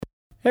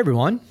Hey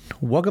everyone,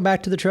 welcome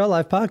back to the Trail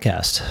Life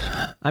Podcast.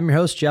 I'm your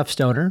host, Jeff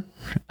Stoner.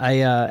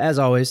 As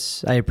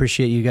always, I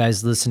appreciate you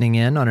guys listening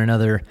in on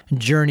another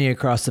journey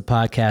across the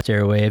podcast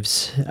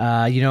airwaves.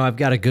 I've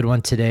got a good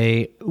one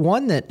today.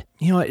 One that,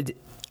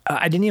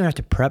 I didn't even have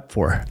to prep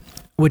for,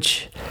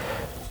 which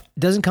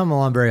doesn't come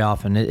along very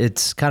often.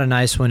 It's kind of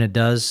nice when it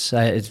does.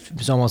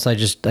 It's almost like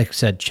just, like I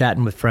said,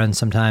 chatting with friends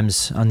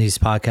sometimes on these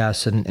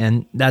podcasts,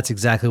 and that's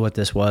exactly what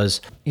this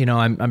was.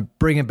 I'm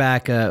bringing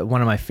back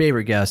one of my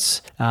favorite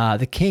guests,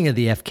 the king of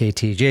the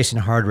FKT, Jason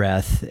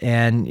Hardrath.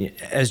 And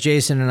as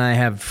Jason and I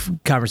have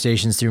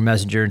conversations through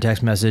Messenger and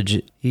text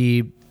message,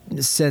 he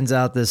sends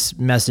out this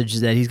message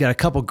that he's got a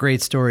couple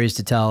great stories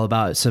to tell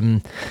about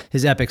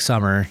his epic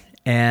summer.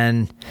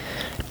 And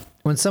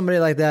when somebody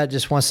like that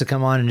just wants to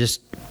come on and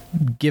just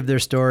give their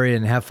story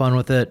and have fun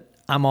with it,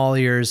 I'm all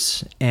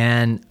ears.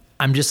 And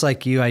I'm just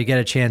like you. I get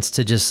a chance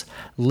to just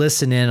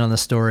listen in on the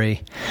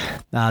story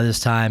this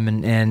time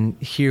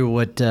and hear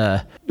what's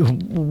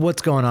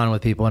going on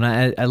with people. And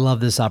I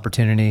love this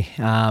opportunity.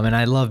 And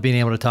I love being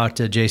able to talk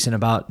to Jason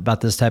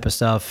about this type of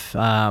stuff.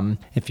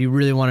 If you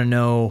really want to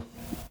know,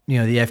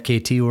 the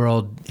FKT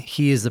world,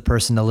 he is the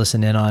person to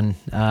listen in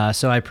on.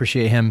 So I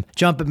appreciate him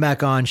jumping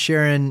back on,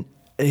 sharing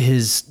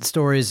his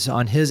stories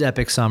on his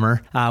epic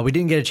summer. We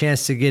didn't get a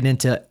chance to get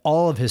into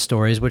all of his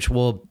stories, which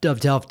will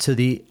dovetail to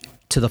the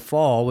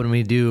fall when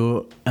we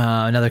do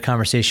another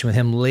conversation with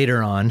him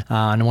later on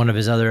one of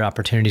his other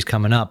opportunities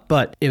coming up.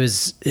 But it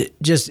was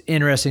just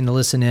interesting to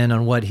listen in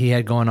on what he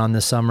had going on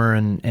this summer,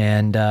 and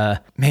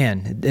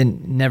man, it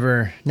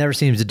never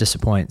seems to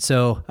disappoint.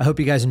 So I hope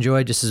you guys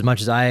enjoyed just as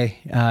much as I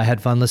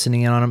had fun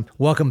listening in on him.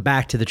 Welcome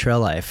back to the Trail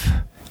Life,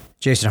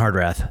 Jason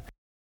Hardrath.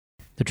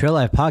 The Trail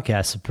Life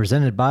Podcast is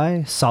presented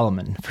by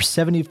Salomon. For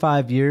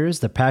 75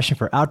 years, the passion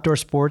for outdoor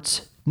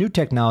sports, new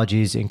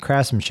technologies, and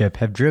craftsmanship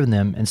have driven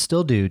them and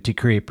still do to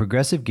create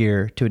progressive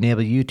gear to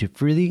enable you to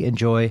freely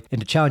enjoy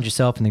and to challenge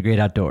yourself in the great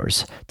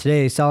outdoors.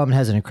 Today, Salomon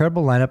has an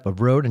incredible lineup of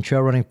road and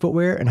trail running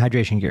footwear and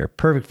hydration gear,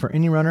 perfect for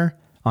any runner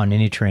on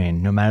any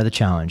terrain, no matter the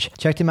challenge.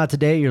 Check them out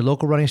today at your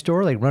local running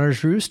store like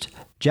Runner's Roost,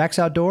 Jack's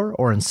Outdoor,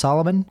 or in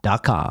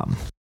Salomon.com.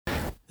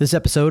 This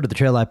episode of the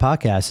Trail Life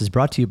Podcast is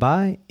brought to you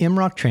by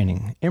MROC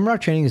Training. MROC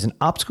Training is an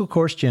obstacle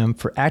course gym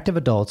for active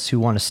adults who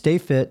want to stay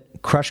fit,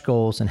 crush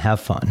goals, and have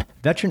fun.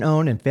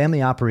 Veteran-owned and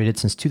family-operated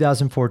since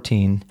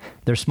 2014,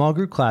 their small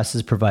group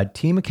classes provide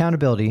team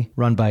accountability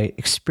run by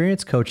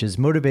experienced coaches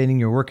motivating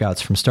your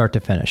workouts from start to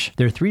finish.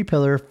 Their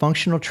three-pillar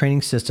functional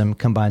training system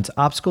combines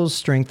obstacles,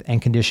 strength,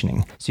 and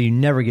conditioning, so you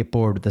never get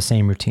bored with the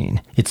same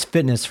routine. It's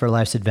fitness for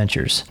life's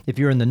adventures. If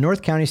you're in the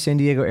North County, San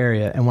Diego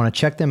area and want to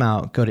check them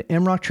out, go to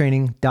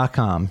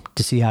mroctraining.com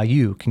to see how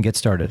you can get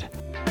started.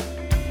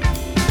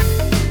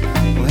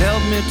 Well,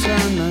 help me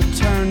turn the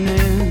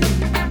turning.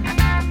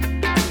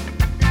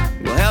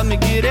 Well, help me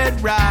get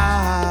it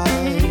right.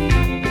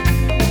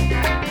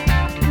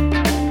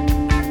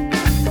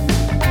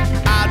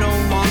 I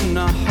don't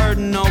wanna hurt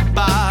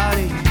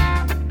nobody.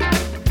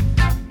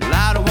 Well,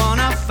 I don't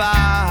wanna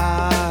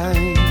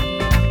fight.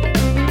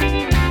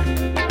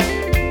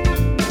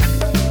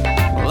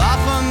 Well,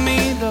 offer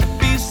me the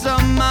peace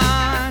of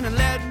mind and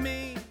let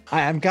me.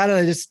 I'm kind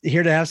of just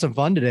here to have some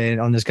fun today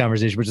on this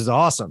conversation, which is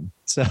awesome.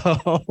 So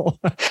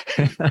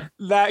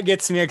that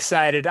gets me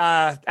excited.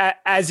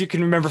 As you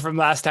can remember from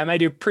last time, I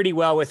do pretty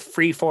well with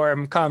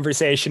free-form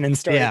conversation and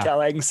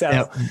storytelling. Yeah.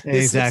 So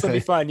this will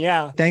be fun.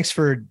 Yeah. Thanks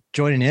for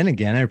joining in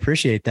again. I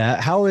appreciate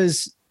that.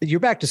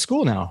 You're back to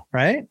school now,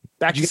 right?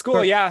 Back to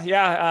school.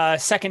 Yeah.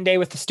 Second day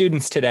with the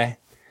students today.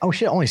 Oh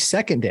shit. Only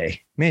second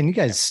day, man. You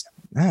guys,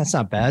 that's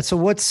not bad. So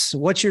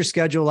what's your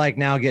schedule like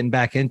now getting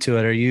back into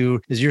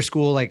it? Is your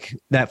school like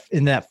that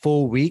in that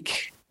full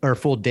week or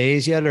full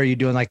days yet? Or are you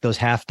doing like those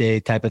half day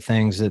type of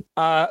things that?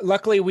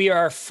 Luckily we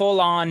are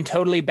full on,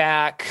 totally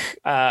back,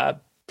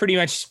 pretty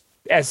much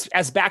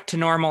as back to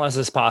normal as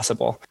is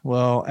possible.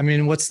 Well, I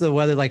mean, what's the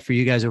weather like for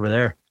you guys over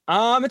there?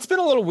 It's been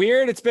a little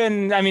weird.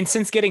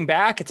 Since getting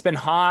back, it's been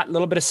hot, a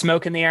little bit of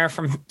smoke in the air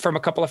from a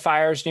couple of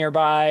fires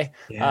nearby.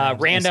 Yeah,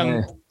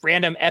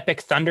 random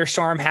epic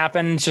thunderstorm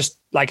happened just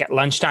like at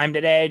lunchtime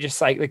today. Just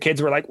like the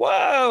kids were like,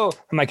 whoa,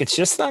 I'm like, it's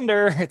just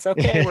thunder. It's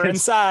okay. We're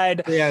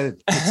inside. Yeah,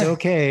 it's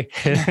okay.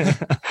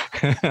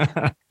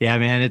 Yeah,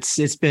 man,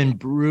 it's been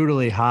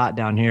brutally hot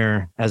down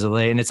here as of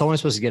late, and it's only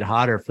supposed to get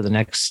hotter for the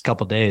next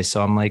couple of days.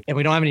 So I'm like, and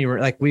we don't have any,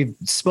 like we're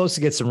supposed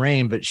to get some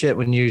rain, but shit,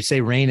 when you say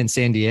rain in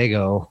San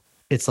Diego,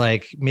 it's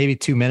like maybe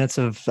 2 minutes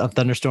of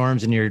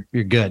thunderstorms and you're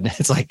good.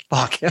 It's like,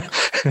 fuck.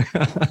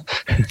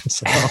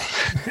 So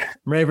I'm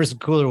ready for some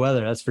cooler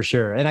weather. That's for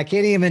sure. And I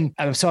can't even,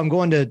 so I'm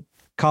going to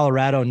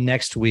Colorado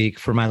next week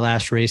for my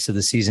last race of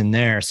the season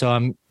there. So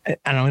I'm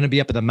going to be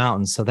up in the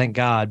mountains. So thank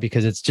God,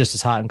 because it's just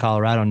as hot in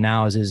Colorado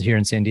now as it is here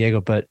in San Diego,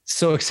 but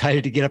so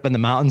excited to get up in the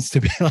mountains to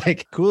be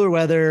like cooler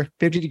weather,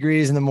 50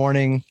 degrees in the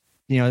morning,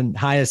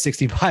 high as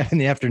 65 in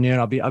the afternoon.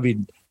 I'll be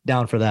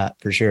down for that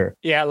for sure.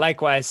 Yeah.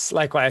 Likewise.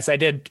 I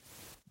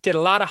did a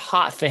lot of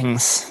hot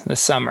things this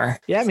summer.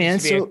 Yeah,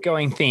 man. So a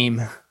going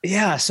theme.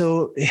 Yeah.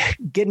 So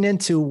getting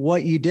into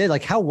what you did,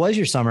 like, how was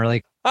your summer?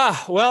 Like,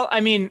 well,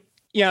 I mean,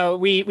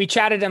 we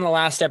chatted in the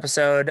last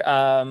episode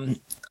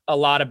a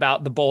lot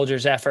about the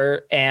Bulgers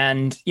effort,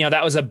 and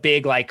that was a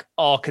big, like,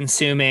 all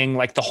consuming,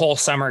 like the whole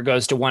summer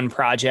goes to one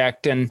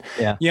project. And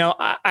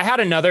I had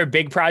another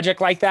big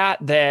project like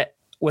that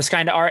was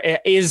kind of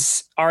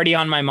is already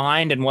on my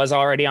mind and was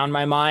already on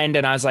my mind.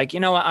 And I was like,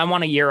 what, I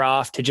want a year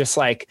off to just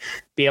like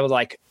be able to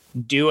like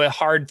do a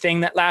hard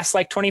thing that lasts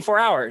like 24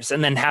 hours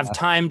and then have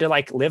time to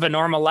like live a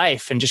normal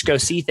life and just go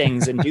see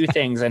things and do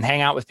things and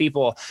hang out with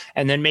people.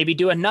 And then maybe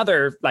do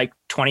another like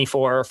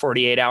 24 or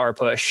 48 hour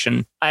push.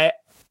 And I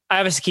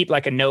obviously keep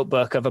like a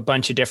notebook of a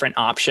bunch of different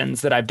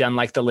options that I've done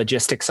like the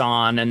logistics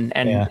on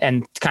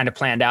and kind of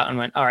planned out and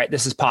went, all right,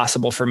 this is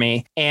possible for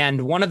me.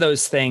 And one of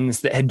those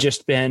things that had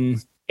just been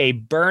a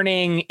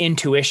burning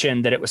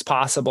intuition that it was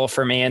possible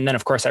for me. And then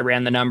of course I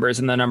ran the numbers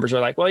and the numbers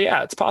were like, well,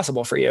 yeah, it's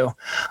possible for you.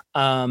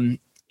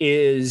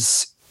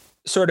 Is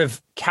sort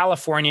of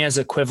California's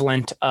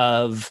equivalent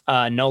of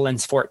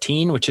Nolan's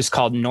 14, which is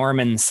called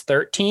Norman's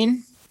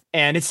 13.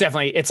 And it's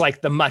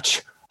like the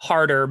much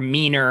harder,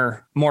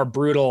 meaner, more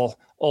brutal,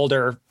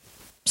 older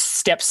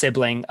step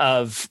sibling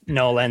of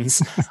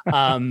Nolan's.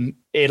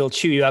 It'll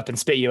chew you up and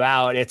spit you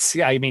out.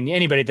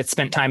 Anybody that's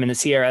spent time in the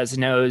Sierras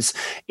knows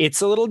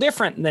it's a little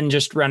different than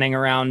just running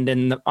around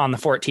on the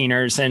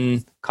 14ers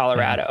in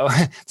Colorado.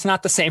 It's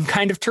not the same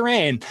kind of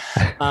terrain.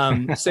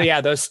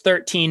 Those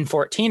 13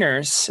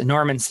 14ers,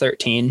 Norman's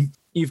 13,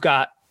 you've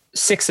got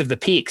 6 of the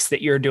peaks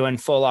that you're doing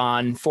full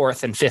on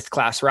 4th and 5th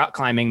class rock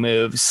climbing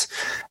moves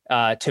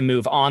to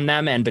move on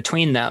them and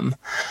between them.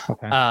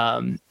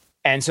 Okay.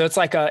 And so it's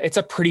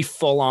a pretty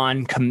full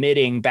on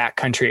committing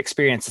backcountry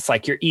experience. It's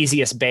like your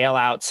easiest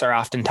bailouts are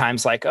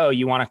oftentimes like, oh,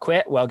 you want to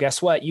quit? Well,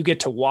 guess what? You get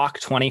to walk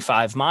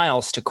 25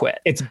 miles to quit.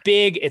 It's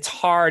big, it's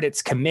hard,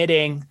 it's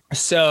committing.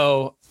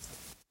 So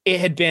it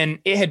had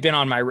been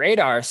on my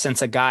radar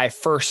since a guy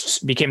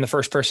first became the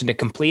first person to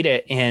complete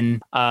it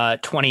in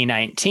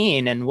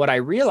 2019. And what I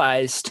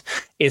realized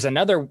is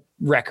another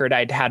record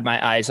I'd had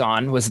my eyes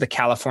on was the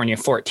California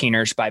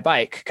 14ers by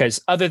bike.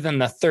 Because other than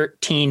the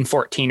 13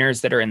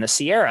 14ers that are in the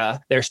Sierra,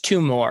 there's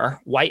 2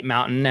 more, White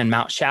Mountain and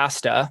Mount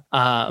Shasta,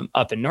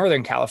 up in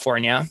Northern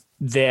California,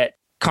 that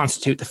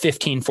constitute the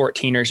 15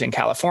 14ers in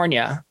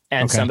California.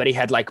 And somebody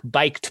had like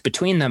biked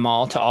between them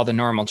all to all the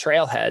normal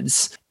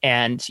trailheads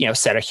and,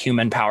 set a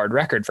human powered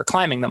record for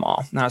climbing them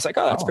all. And I was like,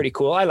 oh, that's pretty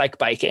cool. I like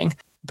biking.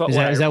 But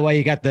is that why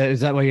you got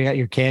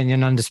your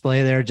Canyon on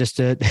display there? Just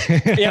to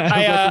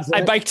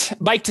I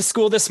biked to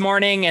school this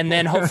morning, and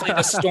then hopefully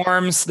the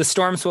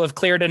storms will have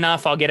cleared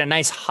enough. I'll get a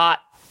nice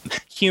hot,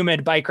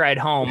 humid bike ride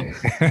home.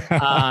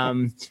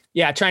 Trying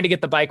to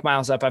get the bike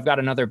miles up. I've got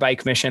another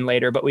bike mission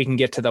later, but we can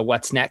get to the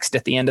what's next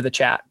at the end of the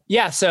chat.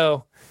 Yeah.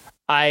 So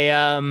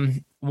I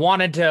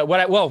wanted to,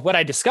 what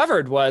I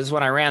discovered was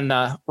when I ran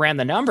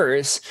the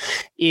numbers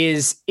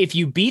is if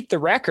you beat the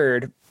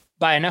record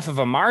by enough of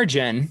a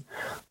margin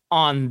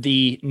on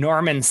the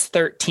Norman's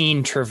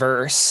 13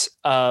 traverse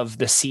of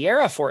the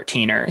Sierra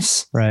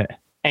 14ers, right?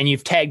 And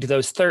you've tagged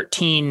those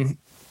 13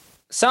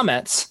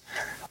 summits.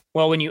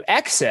 Well, when you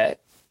exit,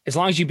 as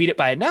long as you beat it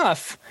by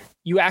enough,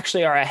 you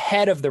actually are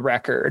ahead of the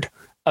record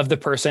of the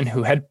person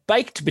who had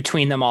biked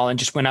between them all and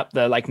just went up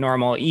the like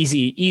normal,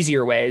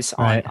 easier ways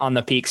on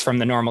the peaks from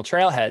the normal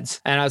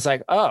trailheads. And I was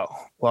like, oh,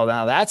 well,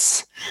 now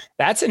that's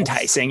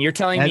enticing. You're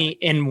telling me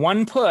in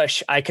one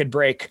push, I could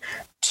break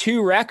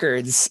 2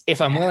 records if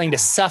I'm willing to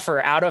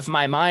suffer out of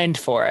my mind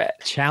for it.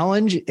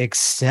 Challenge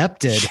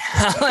accepted.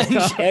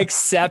 Challenge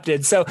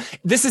accepted. So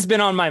this has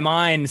been on my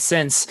mind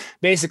since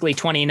basically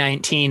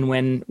 2019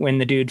 when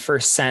the dude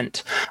first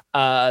sent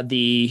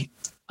the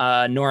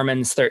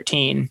Norman's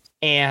 13.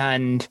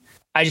 And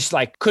I just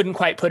like couldn't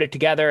quite put it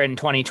together in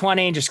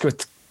 2020 just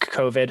with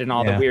COVID and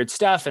all the weird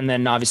stuff. And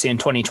then obviously in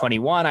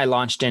 2021, I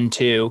launched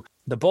into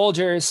the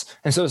Bulgers.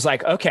 And so it was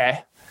like,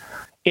 okay,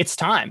 it's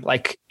time.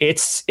 Like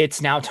it's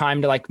now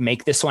time to like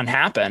make this one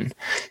happen.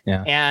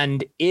 Yeah.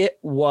 And it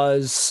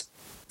was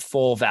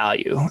full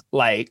value.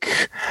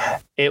 Like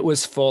it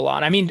was full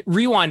on. I mean,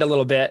 rewind a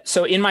little bit.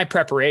 So in my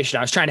preparation,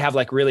 I was trying to have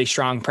like really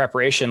strong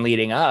preparation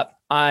leading up.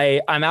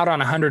 I'm out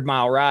on a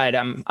 100-mile ride.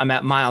 I'm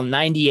at mile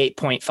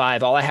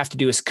 98.5. All I have to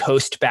do is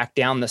coast back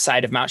down the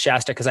side of Mount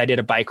Shasta because I did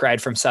a bike ride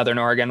from Southern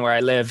Oregon where I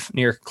live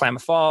near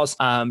Klamath Falls,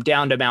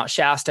 down to Mount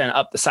Shasta and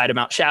up the side of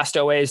Mount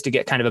Shasta ways to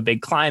get kind of a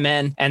big climb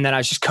in. And then I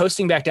was just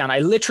coasting back down. I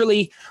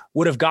literally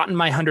would have gotten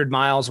my 100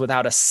 miles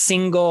without a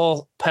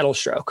single pedal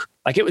stroke.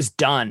 Like it was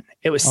done.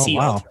 It was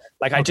sealed. Wow.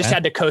 Like I just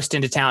had to coast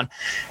into town.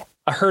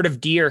 A herd of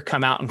deer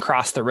come out and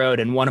cross the road,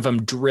 and one of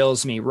them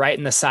drills me right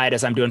in the side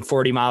as I'm doing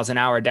 40 miles an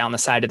hour down the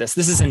side of this.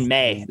 This is in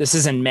May.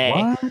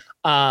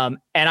 And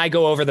I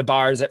go over the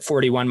bars at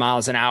 41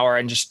 miles an hour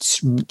and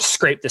just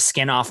scrape the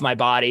skin off my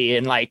body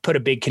and like put a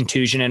big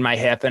contusion in my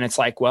hip. And it's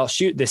like, well,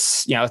 shoot,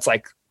 this, it's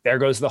like there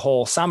goes the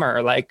whole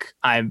summer. Like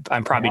I'm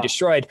probably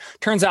destroyed.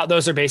 Turns out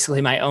those are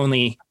basically my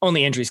only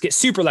injuries. Get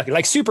super lucky,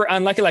 like super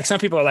unlucky. Like some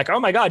people are like, oh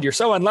my God, you're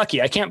so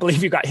unlucky. I can't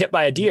believe you got hit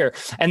by a deer.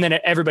 And then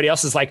everybody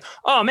else is like,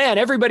 oh man,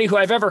 everybody who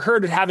I've ever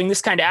heard of having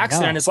this kind of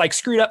accident is like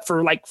screwed up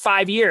for like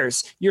 5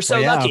 years. You're so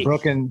lucky.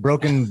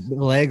 Broken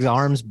legs,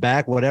 arms,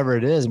 back, whatever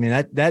it is. I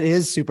mean, that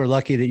is super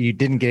lucky that you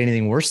didn't get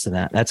anything worse than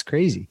that. That's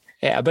crazy.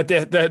 Yeah, but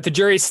the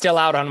jury's still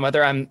out on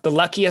whether I'm the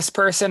luckiest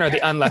person or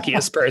the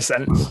unluckiest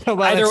person.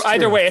 Well,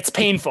 either way, it's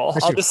painful.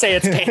 I'll just say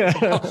it's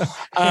painful.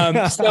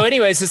 So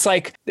anyways, it's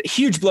like a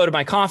huge blow to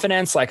my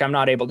confidence. Like I'm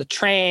not able to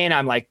train.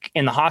 I'm like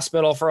in the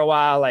hospital for a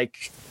while.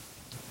 Like,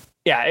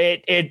 yeah,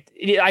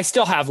 I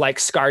still have like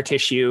scar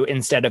tissue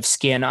instead of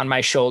skin on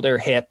my shoulder,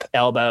 hip,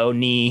 elbow,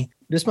 knee.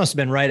 This must have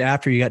been right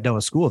after you got done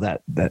with school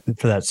that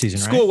for that season,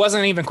 right? School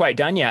wasn't even quite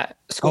done yet.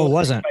 School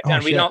wasn't.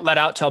 We don't let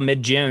out till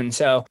mid-June.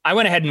 So I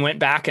went ahead and went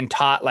back and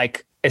taught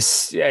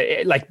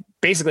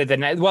basically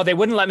they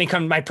wouldn't let me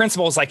come. My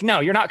principal was like, no,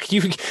 you're not,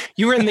 you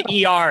were in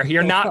the ER.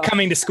 You're not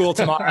coming to school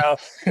tomorrow.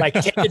 Like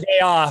take the day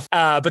off.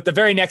 But the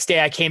very next day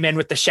I came in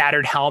with the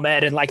shattered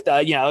helmet and like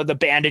the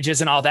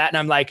bandages and all that. And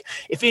I'm like,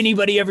 if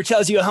anybody ever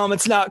tells you a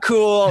helmet's not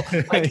cool,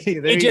 like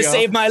it just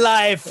saved my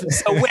life.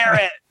 So wear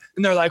it.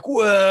 And they're like,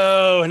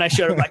 whoa. And I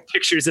showed them like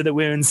pictures of the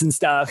wounds and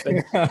stuff.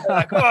 And they're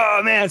like,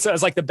 oh man. So it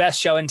was like the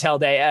best show and tell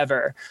day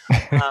ever.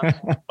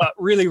 But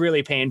really,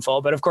 really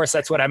painful. But of course,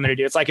 that's what I'm going to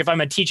do. It's like, if I'm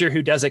a teacher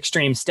who does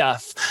extreme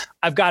stuff,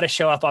 I've got to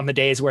show up on the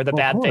days where the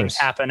bad things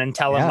happen and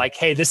tell them like,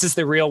 hey, this is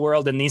the real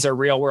world. And these are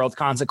real world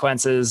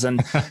consequences.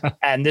 And,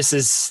 and this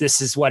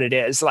is what it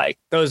is. Like,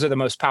 those are the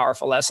most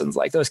powerful lessons.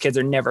 Like those kids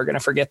are never going to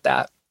forget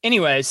that.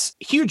 Anyways,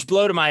 huge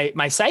blow to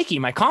my psyche,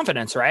 my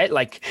confidence, right?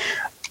 Like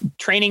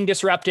training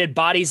disrupted,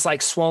 body's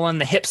like swollen,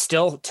 the hip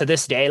still to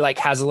this day, like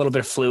has a little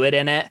bit of fluid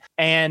in it.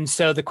 And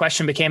so the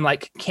question became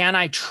like, can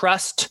I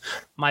trust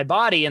my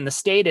body in the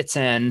state it's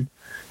in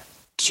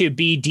to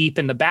be deep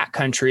in the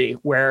backcountry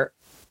where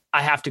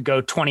I have to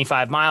go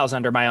 25 miles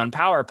under my own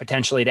power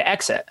potentially to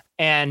exit?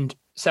 And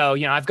so,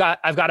 I've got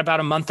about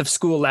a month of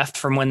school left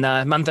from when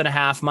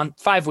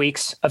 5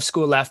 weeks of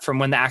school left from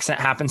when the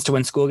accident happens to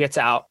when school gets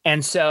out.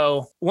 And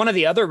so one of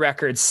the other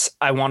records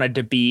I wanted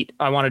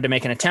to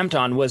make an attempt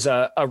on was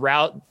a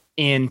route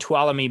in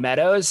Tuolumne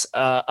Meadows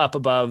up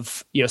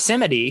above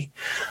Yosemite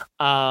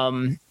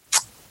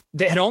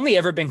that had only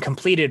ever been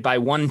completed by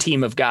one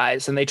team of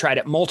guys. And they tried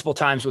it multiple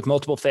times with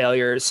multiple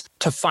failures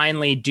to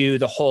finally do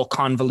the whole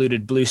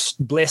convoluted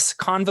bliss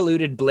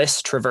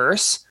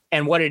traverse.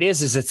 And what it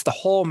is it's the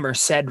whole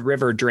Merced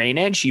River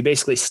drainage. You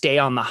basically stay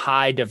on the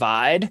high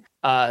divide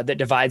that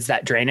divides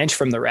that drainage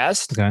from the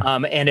rest. Okay.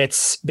 And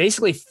it's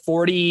basically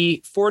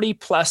 40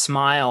 plus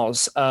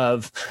miles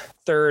of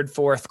third,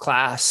 fourth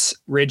class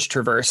ridge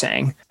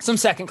traversing, some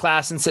second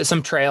class and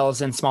some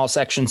trails and small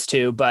sections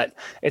too. But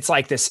it's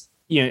like this,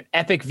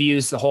 epic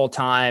views the whole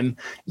time.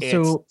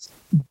 So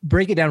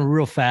break it down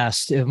real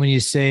fast when you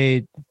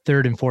say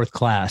third and fourth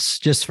class,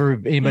 just for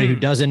anybody who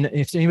doesn't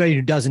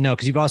know,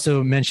 because you've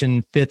also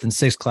mentioned fifth and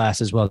sixth class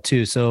as well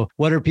too. So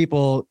what are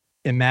people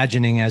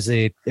imagining as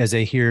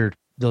they hear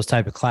those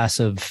type of class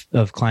of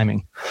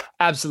climbing?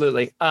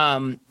 Absolutely.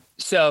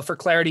 So for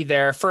clarity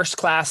there, first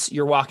class,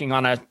 you're walking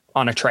on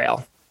a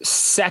trail.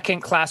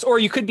 Second class, or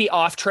you could be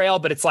off trail,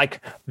 but it's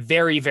like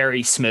very,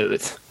 very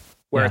smooth,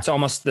 where it's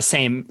almost the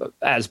same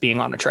as being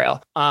on a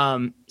trail.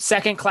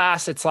 Second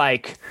class, it's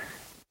like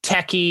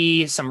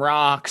techie, some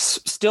rocks,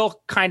 still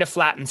kind of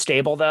flat and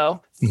stable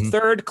though. Mm-hmm.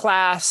 Third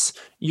class,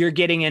 you're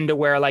getting into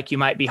where like you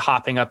might be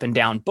hopping up and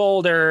down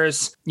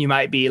boulders. You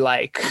might be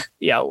like,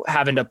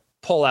 having to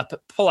pull up,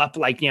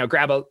 like,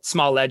 grab a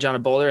small ledge on a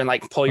boulder and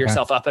like pull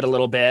yourself up it a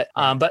little bit.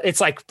 But it's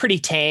like pretty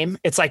tame.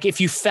 It's like if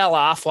you fell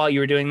off while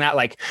you were doing that,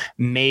 like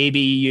maybe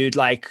you'd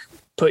like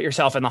put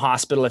yourself in the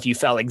hospital if you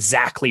fell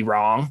exactly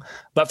wrong.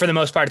 But for the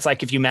most part, it's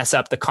like if you mess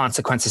up, the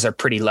consequences are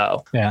pretty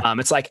low. Yeah.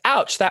 It's like,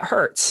 ouch, that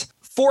hurts.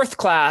 Fourth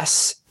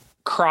class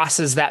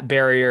crosses that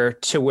barrier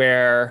to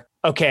where,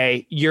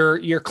 okay,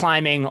 you're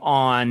climbing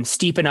on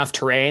steep enough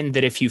terrain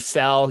that if you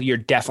fell, you're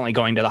definitely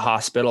going to the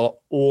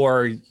hospital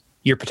or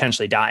you're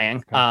potentially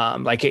dying.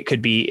 Okay. Like it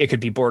could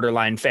be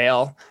borderline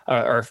fail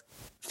or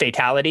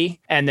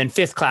fatality. And then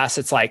fifth class,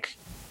 it's like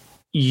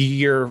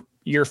you're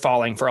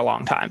falling for a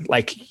long time.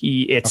 Like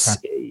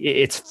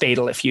it's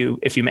fatal if you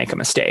make a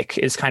mistake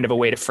is kind of a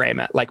way to frame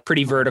it. Like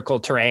pretty vertical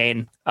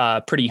terrain,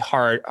 pretty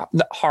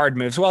hard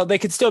moves. Well, they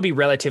could still be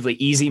relatively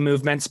easy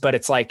movements, but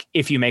it's like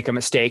if you make a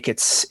mistake,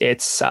 it's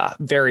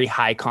very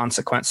high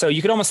consequence. So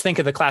you could almost think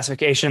of the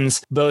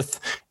classifications both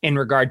in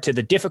regard to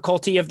the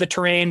difficulty of the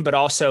terrain, but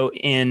also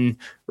in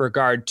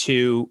regard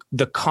to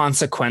the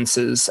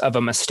consequences of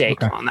a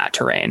mistake on that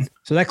terrain.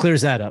 So that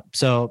clears that up.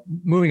 So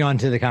moving on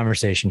to the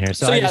conversation here.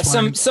 So I just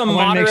want to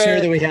make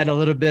sure that we had a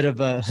little bit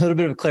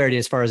of clarity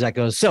as far far as that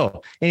goes.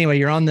 So anyway,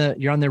 you're on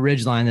the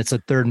ridge line. It's a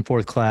third and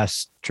fourth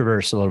class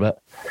traverse a little bit.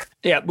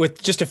 Yeah,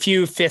 with just a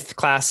few fifth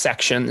class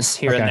sections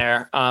here and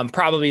there.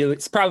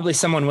 It's probably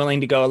someone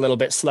willing to go a little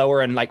bit slower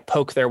and like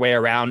poke their way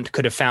around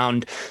could have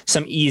found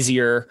some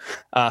easier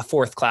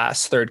fourth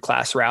class, third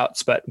class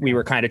routes, but we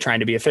were kind of trying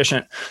to be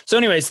efficient. So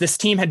anyways, this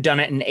team had done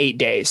it in 8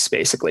 days,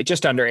 basically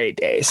just under 8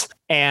 days.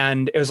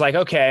 And it was like,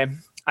 okay,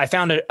 I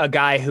found a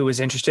guy who was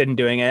interested in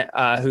doing it,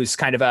 who's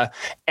kind of an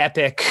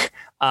epic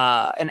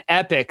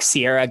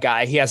Sierra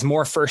guy. He has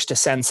more first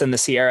ascents in the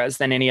Sierras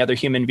than any other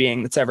human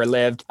being that's ever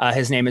lived.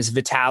 His name is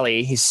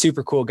Vitaly. He's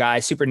super cool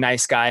guy, super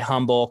nice guy,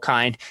 humble,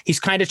 kind. He's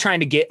kind of trying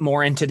to get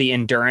more into the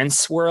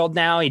endurance world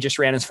now. He just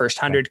ran his first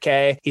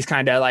 100K. He's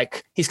kind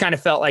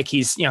of felt like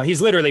he's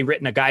literally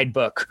written a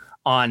guidebook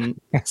on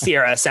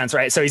Sierra ascents,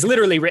 right? So he's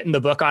literally written the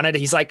book on it.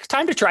 He's like,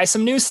 time to try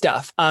some new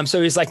stuff. So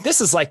he's like,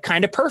 this is like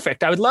kind of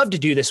perfect. I would love to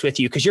do this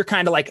with you because you're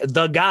kind of like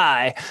the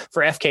guy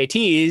for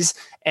FKTs.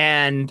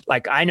 And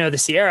like, I know the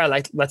Sierra,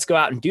 like, let's go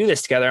out and do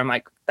this together. I'm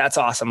like, that's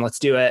awesome. Let's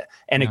do it.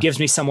 And it gives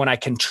me someone I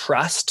can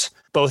trust,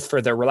 both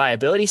for the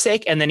reliability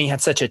sake. And then he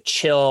had such a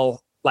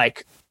chill,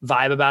 like,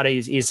 vibe about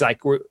it. He's like,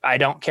 I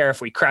don't care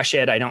if we crush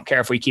it. I don't care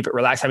if we keep it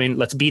relaxed. I mean,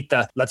 let's beat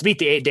the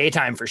 8-day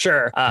time for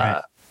sure.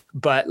 Right.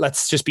 But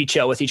let's just be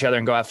chill with each other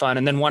and go have fun.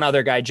 And then one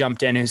other guy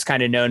jumped in who's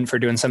kind of known for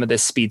doing some of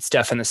this speed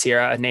stuff in the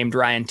Sierra, named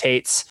Ryan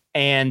Tates.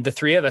 And the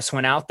three of us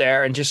went out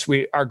there and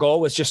our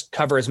goal was just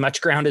cover as much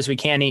ground as we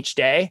can each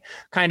day.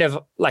 Kind of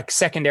like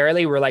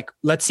secondarily, we're like,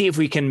 let's see if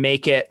we can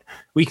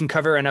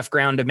cover enough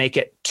ground to make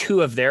it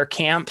 2 of their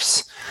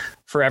camps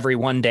for every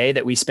 1 day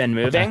that we spend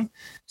moving. Okay.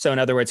 So in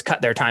other words,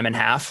 cut their time in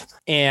half.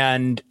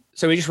 And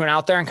so we just went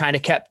out there and kind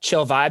of kept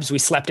chill vibes. We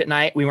slept at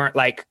night. We weren't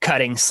like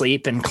cutting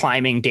sleep and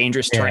climbing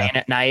dangerous terrain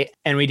at night.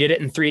 And we did it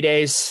in 3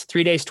 days,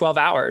 12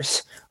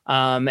 hours.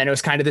 And it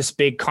was kind of this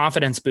big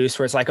confidence boost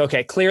where it's like,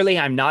 okay, clearly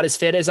I'm not as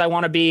fit as I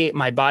want to be.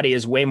 My body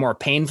is way more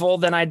painful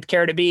than I'd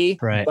care to be,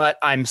 but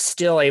I'm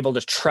still able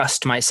to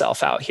trust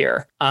myself out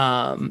here.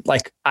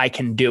 Like I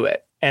can do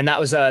it. And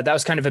that was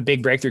kind of a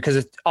big breakthrough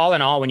because all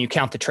in all, when you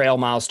count the trail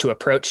miles to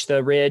approach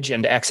the ridge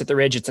and to exit the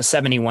ridge, it's a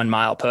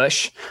 71-mile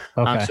push.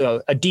 Okay.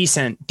 So a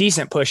decent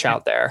push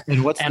out there.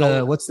 And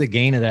what's the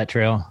gain of that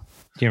trail?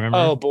 Do you remember?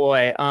 Oh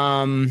boy.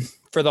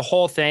 For the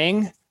whole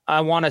thing, I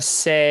want to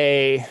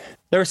say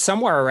there was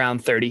somewhere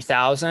around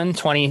 30,000,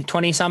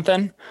 20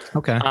 something.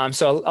 Okay.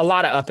 So a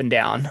lot of up and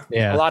down.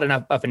 Yeah. A lot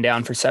of up and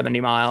down for 70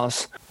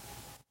 miles.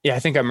 Yeah, I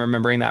think I'm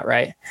remembering that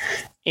right.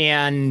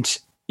 And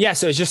yeah,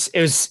 so it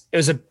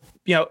was a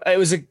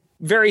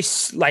very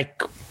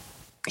like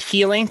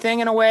healing thing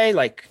in a way,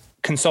 like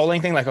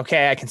consoling thing. Like,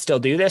 okay, I can still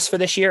do this for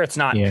this year. It's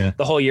not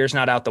the whole year's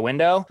not out the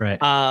window. Right.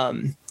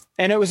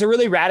 And it was a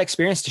really rad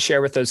experience to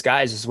share with those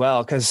guys as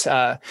well. Cause,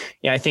 I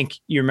think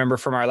you remember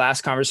from our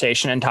last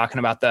conversation and talking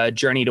about the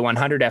journey to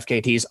 100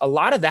 FKTs, a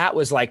lot of that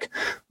was like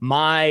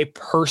my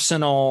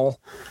personal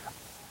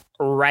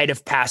rite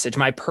of passage,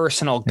 my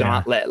personal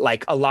gauntlet,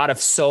 like a lot of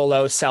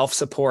solo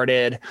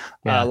self-supported,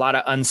 a lot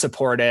of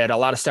unsupported, a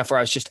lot of stuff where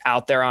I was just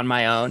out there on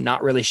my own,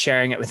 not really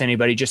sharing it with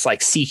anybody, just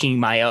like seeking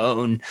my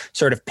own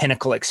sort of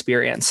pinnacle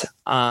experience.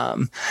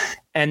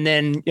 And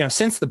then,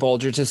 since the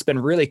Bulgers, it's been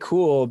really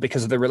cool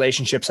because of the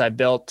relationships I've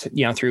built,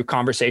 through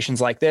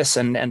conversations like this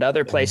and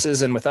other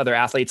places and with other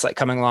athletes, like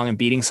coming along and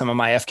beating some of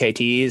my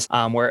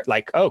FKTs, where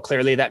like, oh,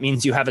 clearly that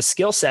means you have a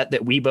skill set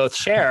that we both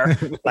share.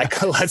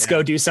 Like, let's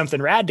go do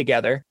something rad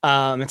together.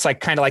 It's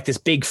like kind of like this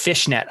big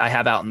fishnet I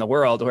have out in the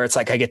world where it's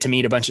like I get to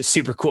meet a bunch of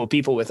super cool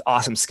people with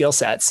awesome skill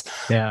sets.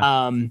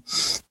 Yeah.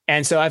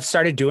 And so I've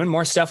started doing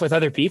more stuff with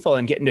other people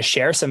and getting to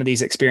share some of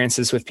these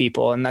experiences with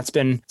people. And it's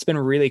been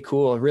really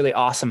cool, a really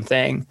awesome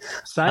thing.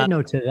 Side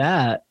note to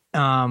that,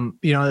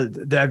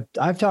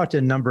 I've talked to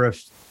a number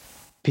of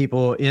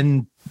people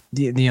in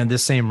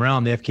this same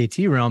realm, the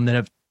FKT realm, that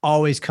have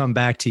always come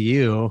back to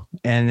you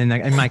and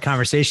in my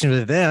conversation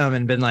with them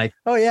and been like,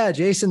 oh yeah,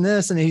 Jason,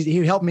 this, and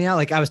he helped me out.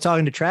 Like I was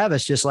talking to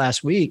Travis just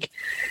last week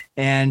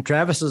and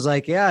Travis was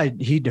like, yeah,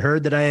 he'd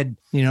heard that I had,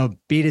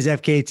 beat his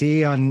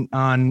FKT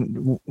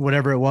on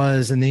whatever it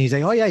was. And then he's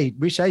like, oh yeah, he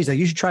reached out. He's like,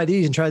 you should try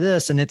these and try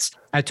this. And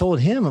I told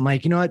him, I'm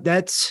like, you know what,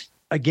 that's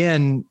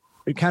again,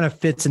 it kind of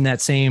fits in that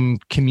same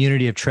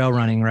community of trail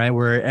running, right?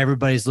 Where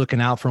everybody's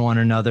looking out for one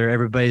another.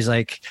 Everybody's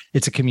like,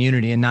 it's a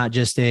community and not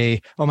just oh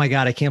my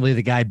God, I can't believe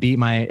the guy beat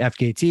my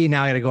FKT.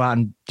 Now I got to go out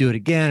and do it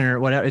again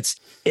or whatever.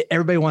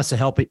 Everybody wants to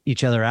help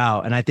each other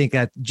out. And I think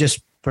that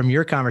just from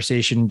your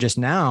conversation just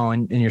now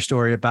and your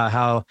story about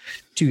how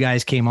 2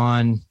 guys came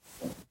on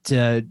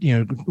to,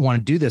 want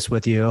to do this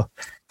with you,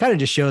 kind of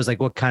just shows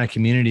like what kind of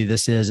community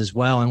this is as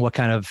well. And what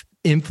kind of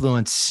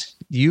influence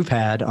you've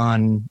had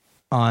on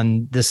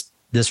this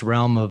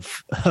realm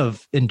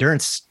of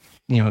endurance,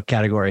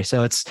 category.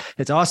 So it's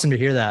awesome to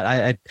hear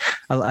that.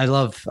 I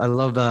love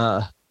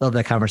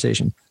that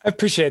conversation. I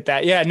appreciate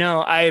that. Yeah,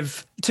 no,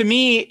 to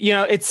me,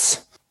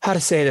 it's how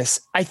to say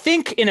this. I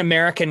think in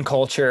American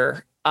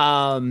culture,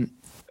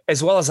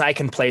 as well as I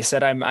can place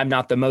it, I'm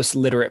not the most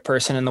literate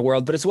person in the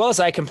world, but as well as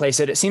I can place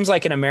it, it seems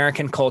like in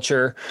American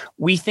culture,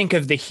 we think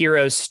of the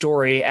hero's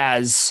story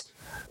as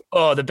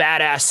oh, the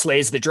badass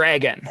slays the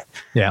dragon.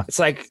 Yeah. It's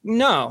like,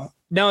 no,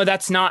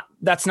 that's not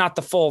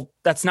the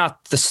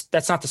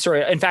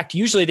story. In fact,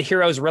 usually the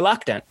hero is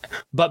reluctant,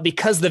 but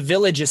because the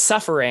village is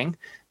suffering,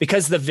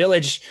 because the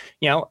village,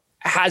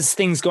 has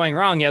things going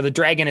wrong, the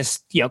dragon is,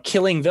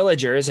 killing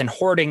villagers and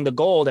hoarding the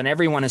gold and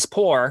everyone is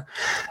poor.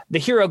 The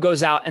hero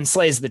goes out and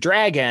slays the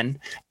dragon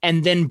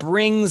and then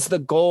brings the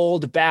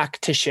gold back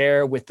to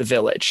share with the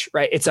village,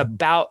 right? It's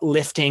about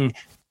lifting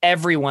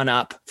everyone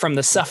up from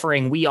the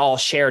suffering we all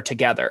share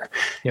together.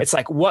 Yep. It's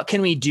like, what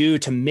can we do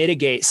to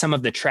mitigate some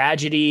of the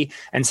tragedy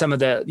and some of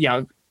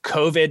the,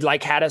 COVID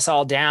like had us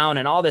all down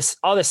and all this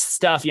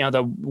stuff,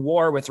 the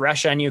war with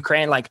Russia and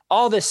Ukraine, like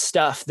all this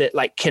stuff that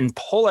like can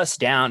pull us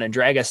down and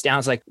drag us down.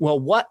 It's like, well,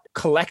 what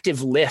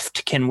collective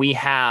lift can we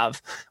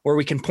have where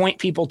we can point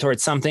people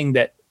towards something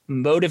that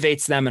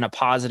motivates them in a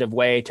positive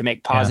way to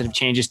make positive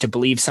changes, to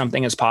believe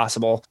something is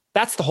possible.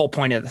 That's the whole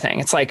point of the thing.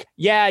 It's like,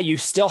 yeah, you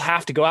still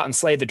have to go out and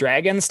slay the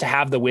dragons to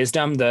have the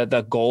wisdom,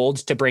 the gold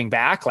to bring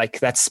back.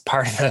 Like that's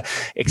part of the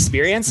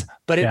experience,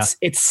 but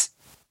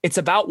it's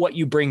about what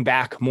you bring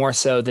back more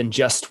so than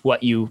just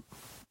what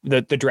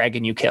the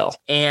dragon you kill.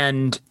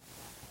 And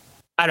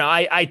I don't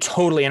know, I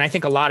totally, and I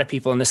think a lot of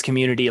people in this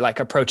community like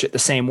approach it the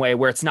same way,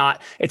 where it's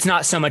not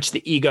so much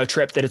the ego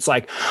trip that it's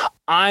like,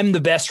 I'm the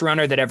best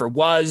runner that ever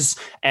was,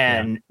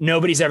 and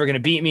nobody's ever going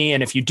to beat me.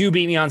 And if you do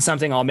beat me on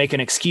something, I'll make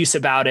an excuse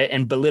about it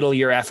and belittle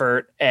your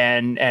effort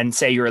and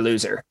say you're a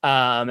loser.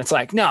 It's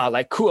like, no,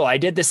 like, cool, I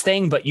did this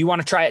thing, but you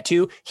want to try it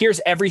too? Here's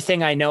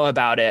everything I know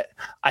about it.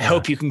 I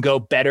hope you can go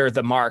better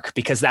the mark,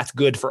 because that's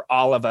good for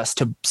all of us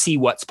to see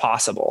what's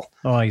possible.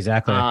 Oh,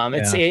 exactly.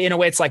 It's in a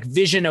way, it's like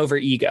vision over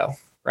ego.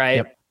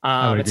 Right.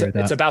 Yep.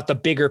 It's about the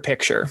bigger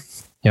picture.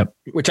 Yep.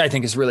 Which I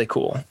think is really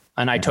cool.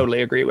 And I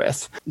totally agree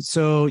with.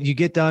 So you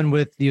get done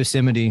with the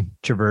Yosemite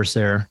Traverse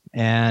there,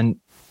 and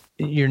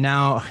you're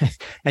now,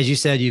 as you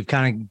said, you've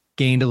kind of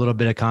gained a little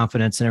bit of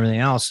confidence and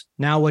everything else.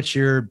 Now what's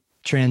your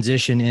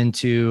transition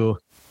into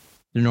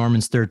the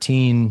Norman's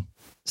 13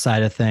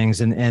 side of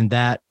things and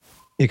that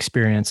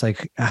experience?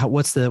 Like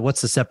what's the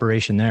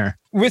separation there?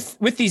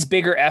 With these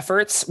bigger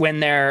efforts,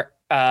 when they're,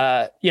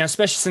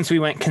 especially since we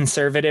went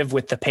conservative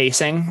with the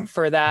pacing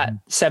for that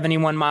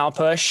 71 mile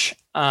push,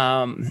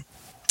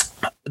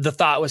 the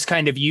thought was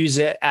kind of use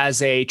it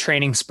as a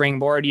training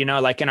springboard.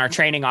 Like in our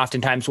training,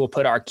 oftentimes we'll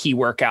put our key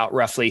workout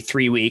roughly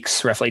 3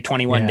 weeks, roughly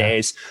 21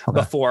 days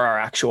before our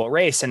actual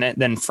race. And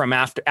then from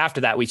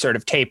after that, we sort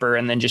of taper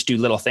and then just do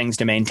little things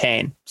to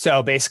maintain.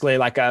 So basically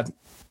like a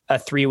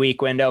 3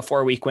 week window,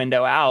 4 week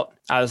window out,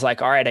 I was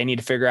like, all right, I need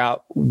to figure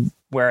out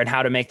where and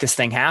how to make this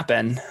thing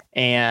happen.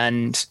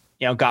 And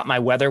got my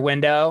weather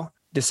window,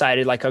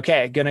 decided like,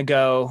 okay, gonna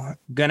go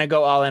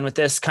all in with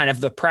this. Kind of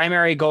the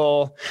primary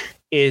goal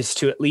is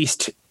to at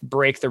least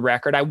break the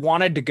record. I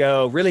wanted to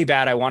go really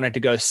bad. I wanted to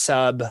go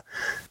sub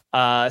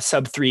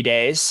 3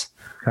 days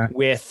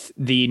with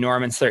the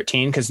Norman's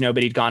 13, because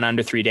nobody'd gone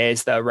under 3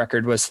 days. The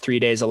record was 3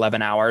 days,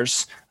 11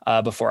 hours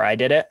before I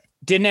did it.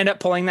 Didn't end up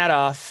pulling that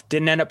off,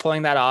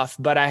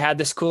 but I had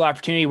this cool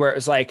opportunity where it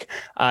was like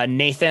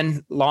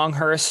Nathan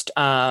Longhurst,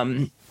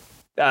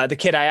 the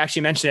kid, I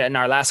actually mentioned it in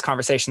our last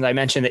conversations. I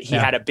mentioned that he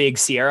had a big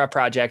Sierra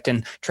project,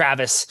 and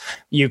Travis,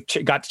 you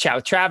got to chat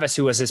with Travis,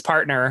 who was his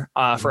partner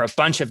for a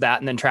bunch of that.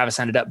 And then Travis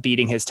ended up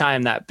beating his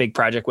time. That big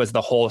project was the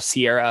whole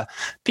Sierra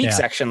peak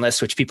section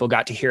list, which people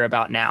got to hear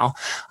about now.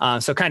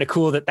 So kind of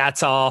cool that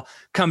that's all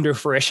come to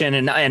fruition,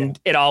 and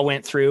it all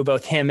went through.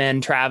 Both him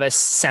and Travis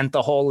sent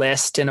the whole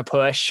list in a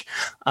push.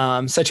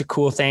 Such a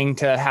cool thing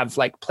to have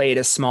like played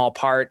a small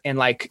part in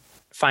like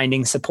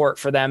finding support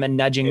for them and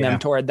nudging them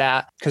toward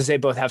that, because they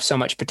both have so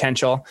much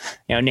potential.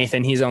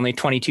 Nathan, he's only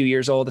 22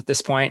 years old at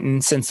this point,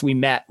 and since we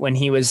met when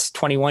he was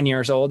 21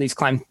 years old, he's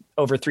climbed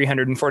over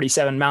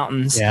 347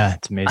 mountains. Yeah,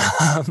 it's amazing.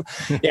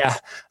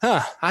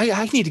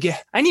 I need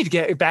to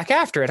get back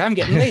after it. I'm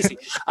getting lazy.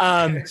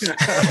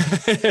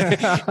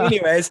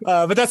 Anyways,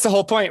 but that's the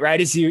whole point, right?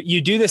 Is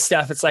you do this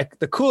stuff. It's like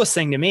the coolest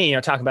thing to me,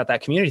 talking about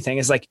that community thing,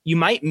 is like you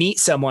might meet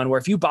someone where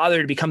if you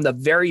bother to become the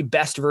very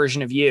best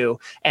version of you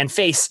and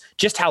face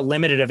just how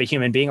limited of a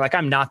human being, like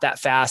I'm not that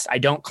fast, I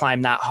don't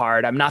climb that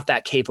hard, I'm not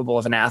that capable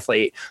of an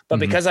athlete, but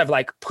because I've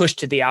like pushed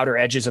to the outer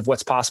edges of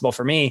what's possible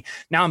for me,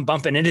 now I'm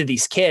bumping into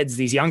these kids,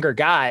 these younger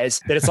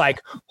guys, that it's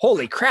like,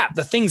 holy crap,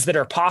 the things that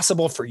are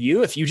possible for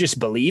you if you just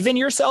believe in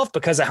yourself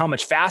because of how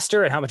much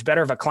faster and how much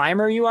better of a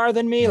climber you are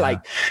than me, like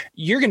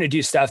you're going to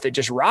do stuff that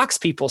just rocks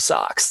people's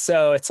socks.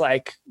 So it's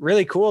like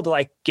really cool to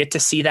like get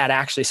to see that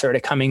actually sort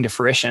of coming to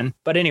fruition.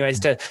 But anyways,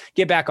 to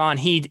get back on,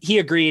 he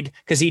agreed,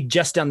 because he'd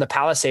just done the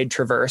Palisade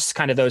Traverse,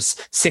 kind of those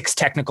 6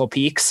 technical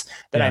peaks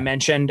that I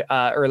mentioned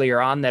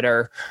earlier on that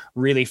are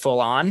really full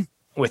on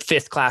with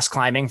 5th class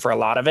climbing for a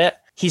lot of it.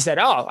 He said,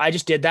 oh, I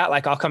just did that.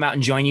 Like, I'll come out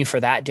and join you for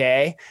that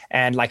day.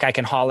 And like, I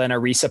can haul in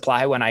a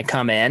resupply when I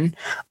come in.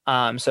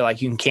 So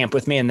like you can camp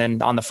with me. And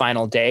then on the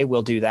final day,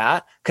 we'll do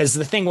that. Because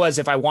the thing was,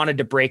 if I wanted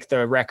to break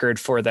the record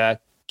for the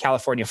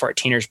California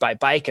 14ers by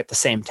bike at the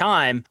same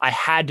time, I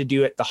had to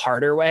do it the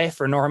harder way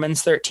for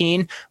Norman's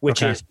 13,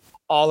 which is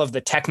all of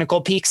the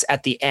technical peaks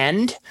at the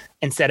end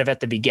instead of at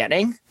the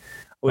beginning.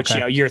 which,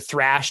 you're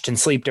thrashed and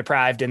sleep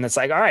deprived. And it's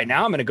like, all right,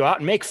 now I'm going to go out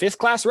and make 5th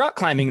class rock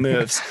climbing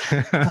moves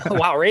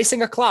while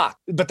racing a clock.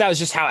 But that was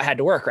just how it had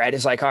to work, right?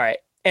 It's like, all right.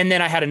 And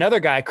then I had another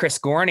guy, Chris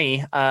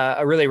Gorney,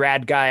 a really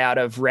rad guy out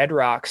of Red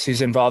Rocks,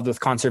 who's involved with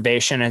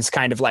conservation and is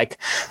kind of like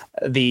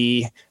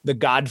the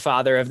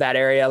godfather of that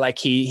area. Like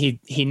he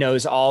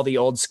knows all the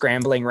old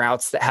scrambling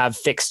routes that have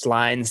fixed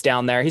lines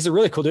down there. He's a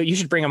really cool dude. You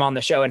should bring him on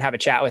the show and have a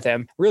chat with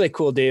him. Really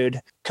cool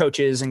dude,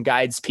 coaches and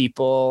guides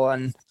people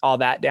and all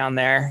that down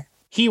there.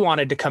 He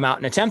wanted to come out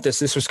and attempt this.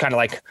 This was kind of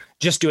like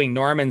just doing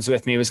Normans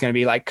with me was going to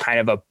be like kind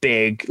of a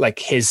big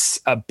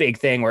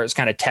thing where it's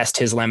kind of test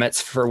his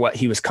limits for what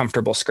he was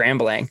comfortable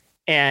scrambling.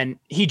 And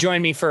he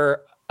joined me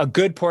for a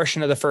good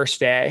portion of the first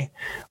day.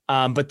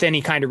 But then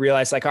he kind of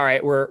realized like, all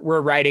right,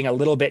 we're writing a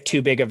little bit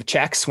too big of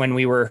checks when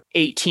we were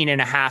 18 and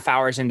a half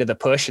hours into the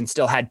push and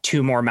still had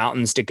 2 more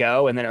mountains to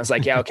go. And then it was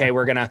like, yeah, okay,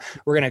 we're going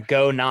to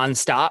go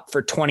nonstop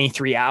for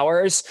 23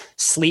 hours,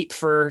 sleep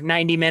for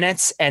 90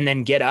 minutes, and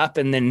then get up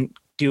and then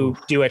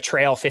do a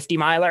trail 50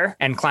 miler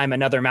and climb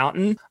another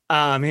mountain.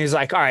 He was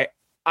like, all right,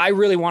 I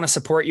really want to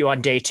support you on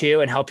day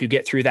 2 and help you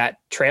get through that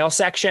trail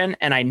section.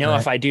 And I know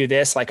if I do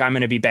this, like I'm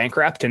going to be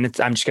bankrupt and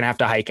I'm just going to have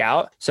to hike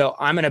out. So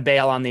I'm going to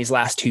bail on these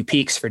last 2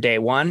 peaks for day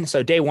 1.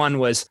 So day 1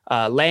 was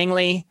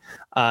Langley,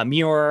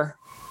 Muir,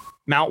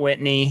 Mount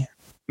Whitney,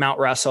 Mount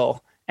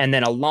Russell, and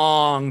then a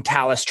long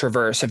talus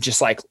traverse of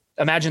just like,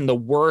 imagine the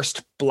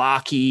worst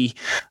blocky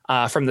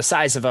from the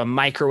size of a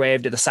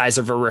microwave to the size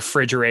of a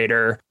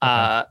refrigerator,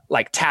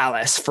 like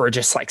talus for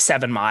just like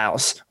 7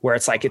 miles, where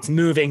it's like it's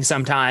moving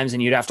sometimes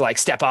and you'd have to like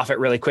step off it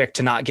really quick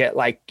to not get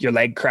like your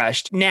leg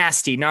crushed.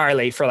 Nasty,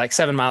 gnarly for like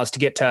 7 miles to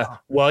get to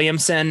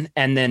Williamson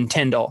and then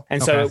Tyndall.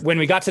 And so when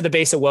we got to the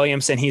base of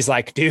Williamson, he's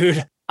like,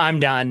 dude, I'm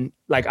done.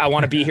 Like, I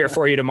want to be here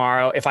for you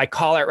tomorrow. If I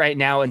call it right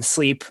now and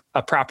sleep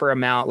a proper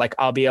amount, like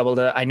I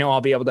know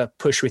I'll be able to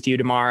push with you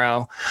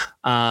tomorrow.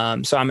 So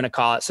I'm going to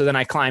call it. So then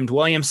I climbed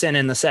Williamson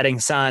in the setting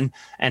sun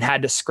and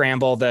had to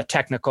scramble the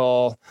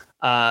technical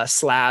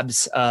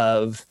slabs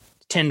of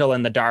Tyndall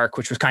in the dark,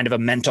 which was kind of a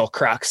mental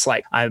crux.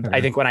 Like I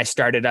think when I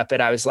started up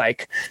it, I was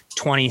like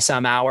 20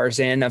 some hours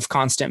in of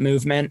constant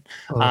movement.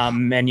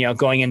 And,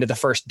 going into the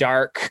first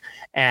dark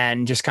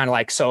and just kind of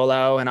like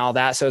solo and all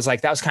that. So it was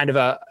like, that was kind of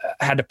I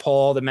had to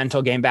pull the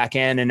mental game back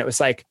in. And it was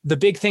like, the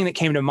big thing that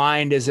came to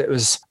mind is it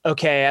was,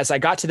 okay, as I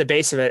got to the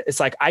base of it, it's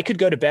like, I could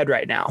go to bed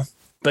right now,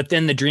 but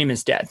then the dream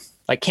is dead.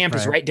 Like camp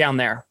is right down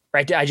there,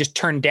 right? I just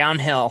turned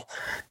downhill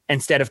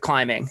instead of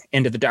climbing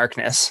into the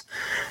darkness.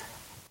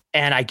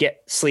 And I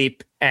get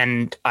sleep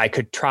and I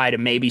could try to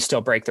maybe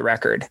still break the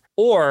record,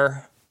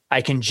 or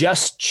I can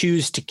just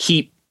choose to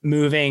keep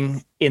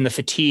moving in the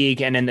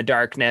fatigue and in the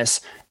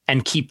darkness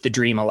and keep the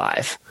dream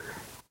alive.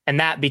 And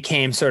that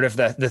became sort of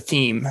the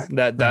theme,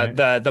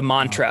 the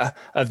mantra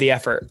of the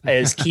effort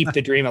is keep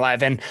the dream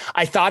alive. And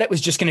I thought it was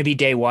just going to be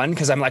day 1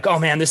 because I'm like, oh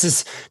man,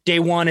 day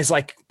 1 is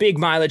like big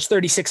mileage,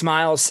 36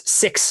 miles,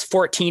 6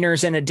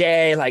 14ers in a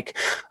day. Like,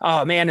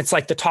 oh man, it's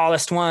like the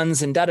tallest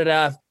ones and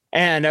da-da-da.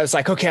 And I was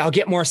like, okay, I'll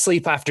get more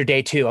sleep after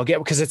day 2.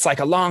 Because it's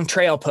like a long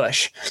trail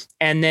push.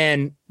 And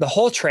then the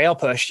whole trail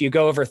push, you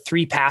go over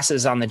 3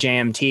 passes on the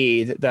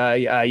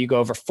JMT. You go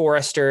over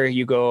Forester,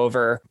 you go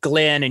over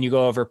Glen, and you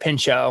go over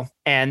Pinchot.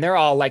 And they're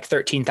all like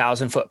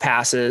 13,000 foot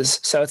passes.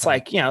 So it's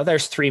like,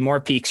 there's 3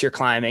 more peaks you're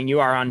climbing. You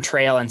are on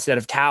trail instead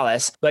of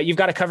talus, but you've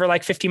got to cover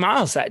like 50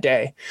 miles that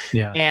day.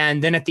 Yeah.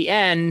 And then at the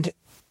end,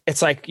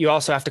 it's like, you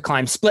also have to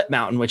climb Split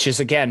Mountain, which is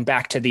again,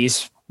 back to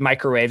these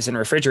microwaves and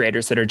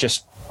refrigerators that are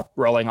just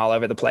rolling all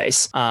over the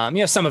place.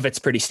 Some of it's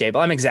pretty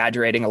stable. I'm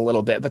exaggerating a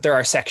little bit, but there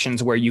are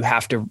sections where you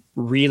have to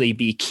really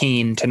be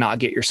keen to not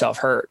get yourself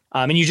hurt.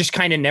 And you just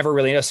kind of never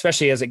really know,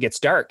 especially as it gets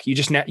dark. You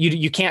just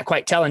you can't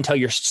quite tell until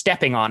you're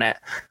stepping on it,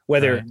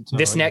 whether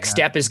this next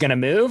step is going to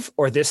move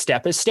or this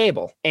step is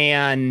stable.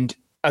 And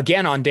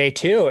again, on day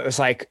 2, it was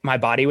like my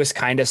body was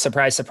kind of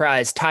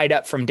surprise, tied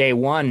up from day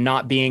 1,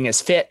 not being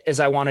as fit as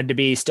I wanted to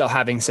be, still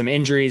having some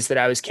injuries that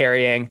I was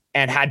carrying,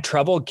 and had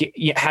trouble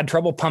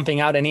pumping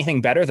out anything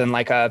better than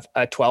like a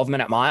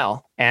 12-minute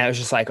mile. And it was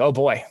just like, oh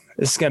boy,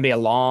 this is going to be a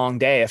long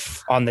day.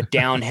 If on the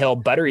downhill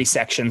buttery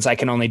sections, I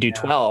can only do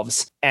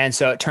 12s. And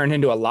so it turned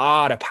into a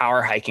lot of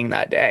power hiking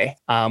that day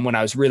when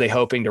I was really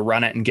hoping to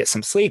run it and get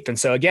some sleep. And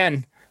so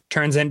again,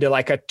 turns into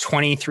like a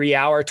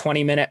 23-hour,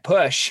 20-minute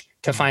push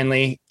to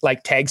finally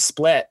like tag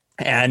Split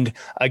and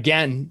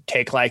again,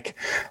 take like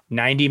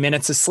 90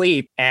 minutes of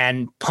sleep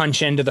and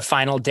punch into the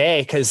final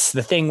day. Cause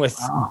the thing with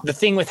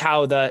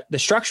how the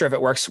structure of it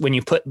works when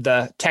you put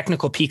the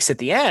technical peaks at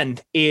the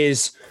end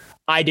is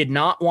I did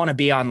not want to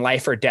be on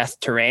life or death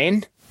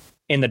terrain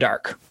in the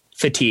dark,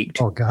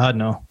 fatigued. Oh God,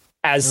 no.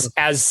 As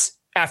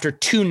after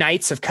 2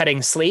 nights of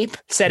cutting sleep,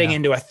 setting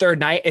into a third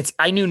night,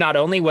 I knew not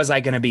only was I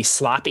going to be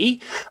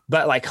sloppy,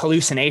 but like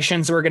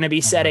hallucinations were going to be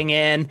setting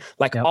in,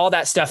 like all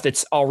that stuff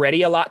that's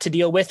already a lot to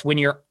deal with when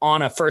you're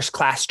on a first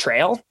class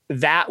trail,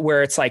 that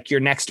where it's like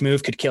your next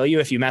move could kill you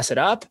if you mess it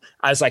up.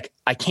 I was like,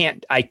 I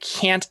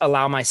can't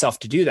allow myself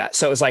to do that.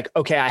 So it was like,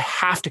 okay, I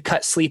have to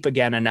cut sleep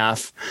again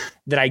enough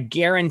that I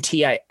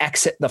guarantee I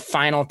exit the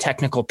final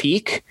technical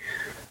peak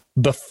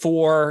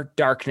before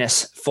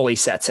darkness fully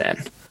sets in.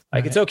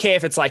 Like, it's okay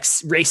if it's like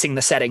racing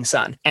the setting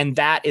sun. And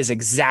that is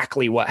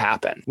exactly what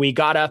happened. We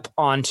got up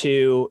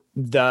onto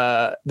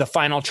the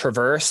final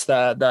traverse,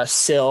 the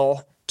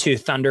sill to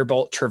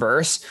Thunderbolt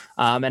traverse,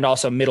 and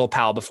also Middle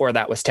Pal before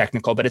that was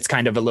technical, but it's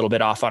kind of a little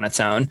bit off on its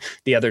own.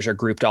 The others are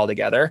grouped all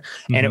together.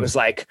 And it was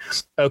like,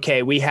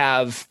 okay,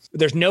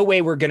 there's no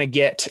way we're going to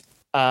get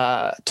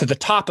to the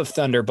top of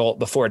Thunderbolt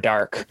before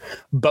dark,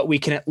 but we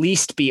can at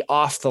least be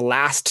off the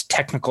last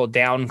technical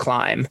down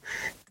climb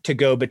to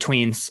go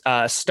between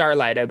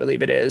Starlight, I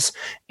believe it is,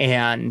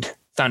 and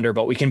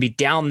Thunderbolt. We can be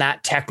down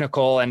that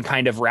technical and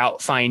kind of route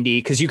findy,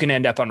 because you can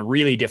end up on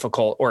really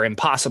difficult or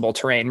impossible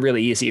terrain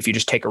really easy if you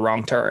just take a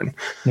wrong turn.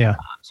 Yeah.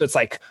 So it's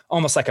like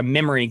almost like a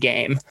memory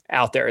game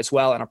out there as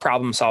well, and a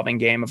problem solving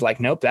game of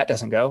like, nope, that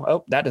doesn't go.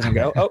 Oh, that doesn't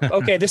go. Oh,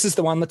 okay, this is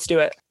the one. Let's do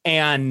it.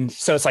 And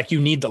so it's like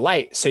you need the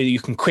light so you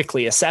can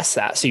quickly assess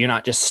that, so you're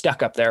not just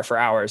stuck up there for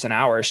hours and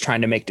hours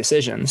trying to make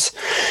decisions.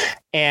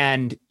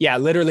 And yeah,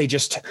 literally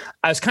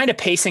I was kind of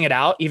pacing it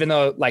out, even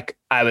though like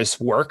I was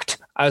worked.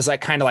 I was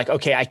like, kind of like,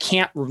 okay, I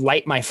can't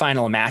light my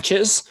final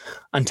matches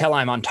until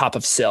I'm on top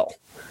of Sill.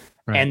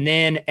 Right. And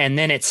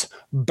then it's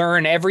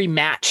burn every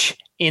match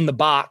in the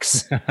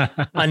box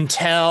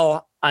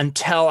until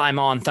I'm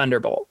on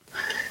Thunderbolt.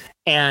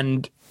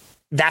 And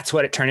that's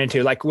what it turned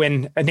into. Like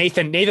when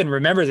Nathan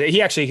remembers it,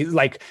 he was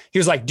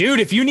like, dude,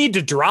 if you need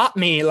to drop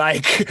me,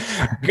 like,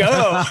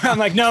 go. I'm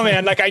like, no,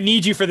 man, like I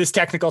need you for this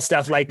technical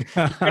stuff. Like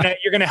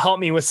you're gonna help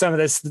me with some of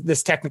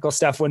this technical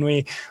stuff when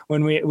we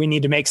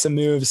need to make some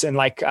moves and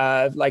like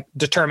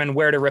determine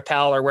where to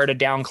repel or where to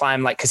down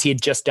climb. Like, cause he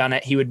had just done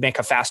it. He would make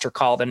a faster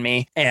call than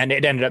me, and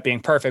it ended up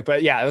being perfect.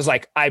 But yeah, it was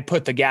like, I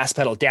put the gas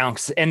pedal down,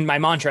 and my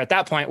mantra at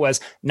that point was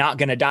not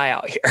gonna die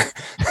out here.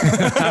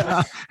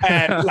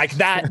 And like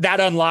that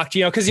unlocked,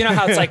 because you know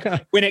how it's like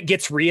when it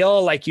gets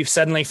real, like you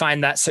suddenly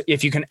find that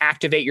if you can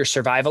activate your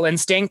survival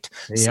instinct,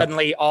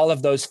 suddenly all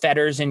of those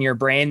fetters in your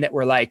brain that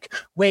were like,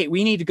 wait,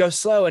 we need to go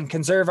slow and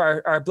conserve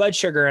our blood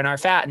sugar and our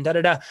fat and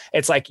da-da-da.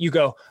 It's like you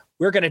go,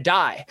 we're going to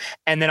die.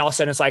 And then all of a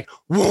sudden it's like,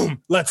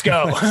 boom, let's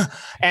go.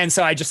 And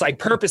so I just like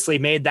purposely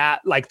made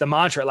that like the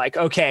mantra, like,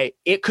 okay,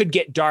 it could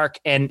get dark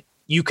and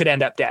you could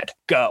end up dead.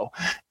 Go.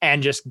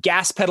 And just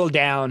gas pedal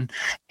down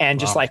and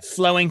just like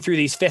flowing through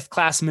these 5th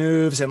class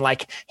moves and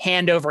like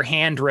hand over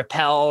hand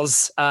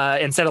repels,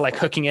 instead of like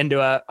hooking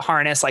into a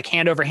harness, like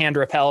hand over hand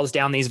repels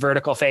down these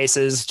vertical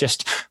faces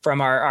just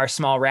from our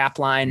small wrap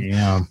line,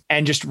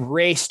 and just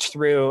raced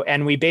through.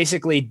 And we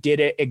basically did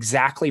it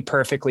exactly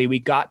perfectly. We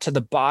got to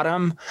the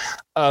bottom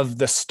of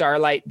the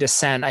Starlight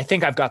Descent. I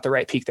think I've got the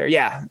right peak there.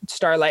 Yeah.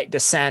 Starlight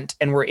Descent.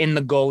 And we're in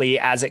the gully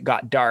as it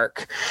got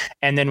dark.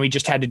 And then we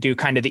just had to do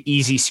kind of the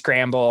easy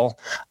scramble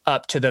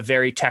up to the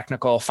very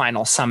technical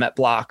final summit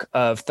block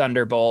of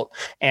Thunderbolt.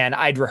 And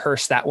I'd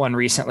rehearsed that one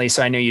recently.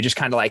 So I knew you just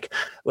kind of like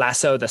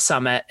lasso the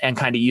summit and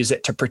kind of use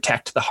it to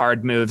protect the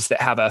hard moves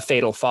that have a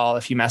fatal fall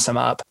if you mess them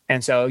up.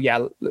 And so,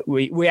 yeah,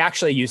 we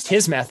actually used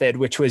his method,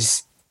 which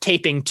was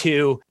taping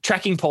 2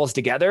 trekking poles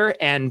together,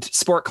 and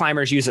sport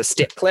climbers use a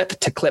stick clip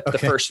to clip the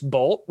first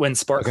bolt when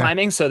sport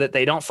climbing so that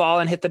they don't fall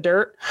and hit the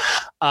dirt.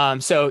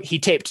 So he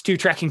taped 2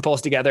 trekking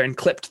poles together and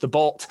clipped the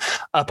bolt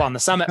up on the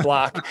summit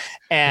block.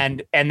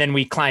 And then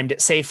we climbed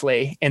it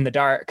safely in the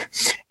dark,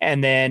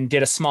 and then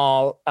did a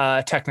small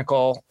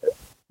technical,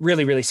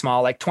 really, really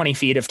small, like 20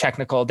 feet of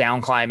technical down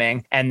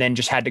climbing, and then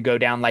just had to go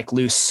down like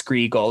loose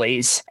scree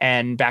gullies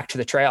and back to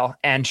the trail.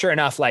 And sure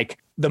enough, like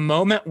the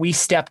moment we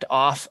stepped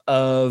off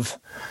of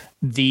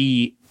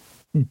the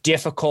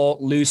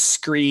difficult loose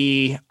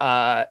scree,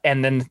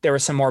 and then there were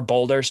some more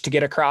boulders to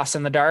get across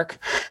in the dark,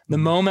 the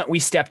moment we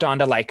stepped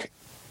onto like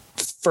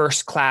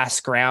first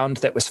class ground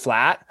that was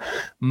flat,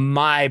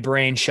 my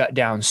brain shut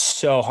down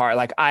so hard.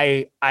 Like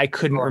I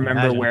couldn't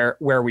remember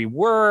where we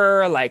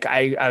were. Like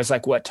I was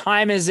like, what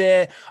time is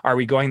it? Are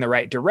we going the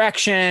right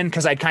direction?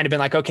 Cause I'd kind of been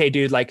like, okay,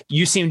 dude, like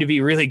you seem to be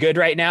really good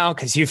right now,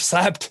 cause you've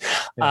slept.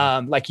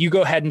 Like you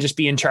go ahead and just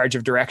be in charge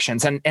of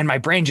directions. And my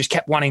brain just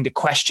kept wanting to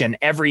question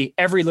every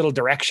little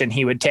direction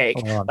he would take.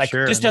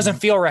 This doesn't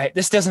feel right.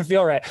 This doesn't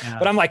feel right. Yeah.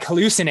 But I'm like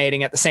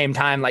hallucinating at the same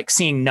time, like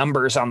seeing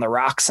numbers on the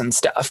rocks and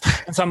stuff.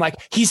 And so I'm like,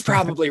 he's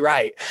probably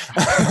right.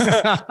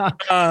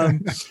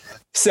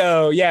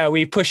 So yeah,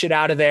 we push it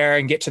out of there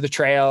and get to the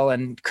trail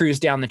and cruise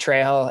down the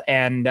trail.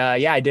 And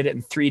I did it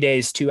in 3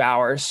 days, 2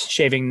 hours,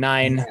 shaving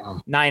 9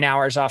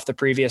 hours off the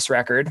previous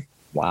record.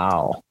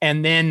 Wow.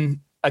 And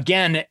then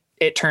again,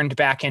 it turned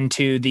back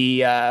into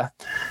the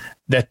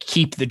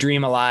keep the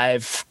dream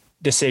alive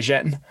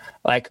decision.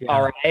 Like,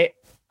 all right,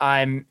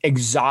 I'm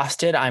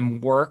exhausted.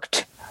 I'm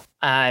worked.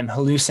 I'm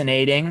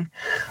hallucinating.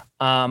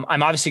 I'm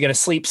obviously going to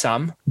sleep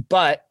some,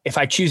 but if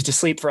I choose to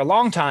sleep for a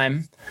long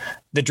time,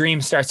 the dream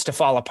starts to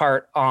fall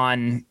apart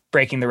on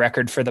breaking the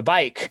record for the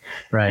bike.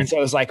 Right. And so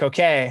it was like,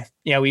 okay,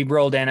 we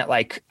rolled in at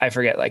like, I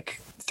forget,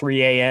 like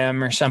 3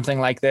 a.m. or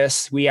something like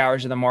this, wee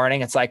hours of the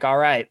morning. It's like, all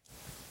right,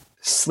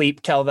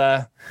 sleep till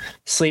the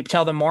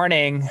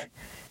morning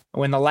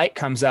when the light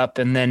comes up,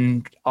 and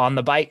then on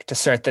the bike to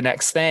start the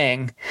next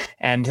thing.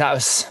 And that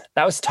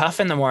was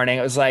tough in the morning.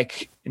 It was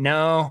like,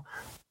 no,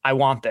 I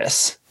want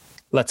this.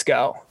 Let's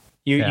go.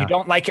 You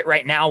don't like it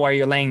right now while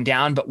you're laying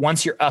down, but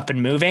once you're up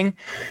and moving,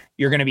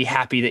 you're going to be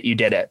happy that you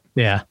did it.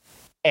 Yeah.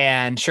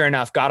 And sure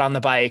enough, got on the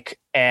bike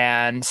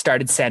and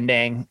started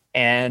sending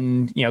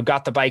and,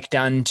 got the bike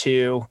done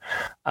to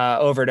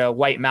over to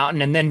White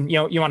Mountain. And then,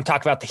 you want to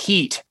talk about the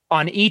heat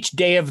on each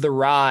day of the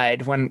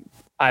ride. When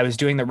I was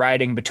doing the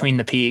riding between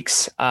the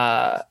peaks,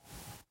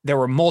 there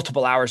were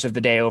multiple hours of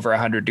the day over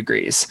 100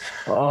 degrees.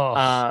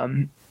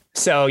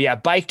 So yeah,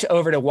 biked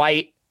over to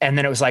White. And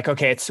then it was like,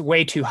 okay, it's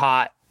way too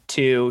hot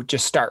to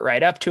just start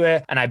right up to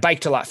it. And I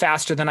biked a lot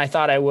faster than I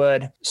thought I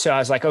would. So I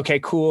was like, okay,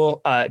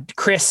 cool.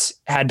 Chris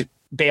had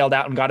bailed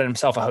out and got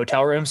himself a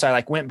hotel room. So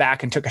I went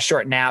back and took a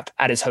short nap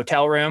at his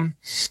hotel room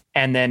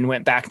and then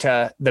went back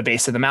to the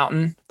base of the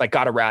mountain,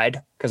 got a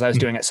ride because I was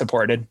doing it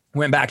supported.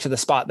 Went back to the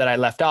spot that I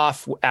left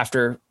off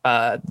after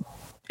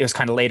it was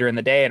kind of later in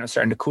the day and it was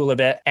starting to cool a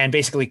bit, and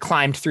basically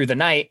climbed through the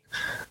night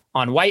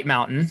on White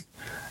Mountain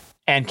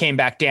and came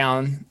back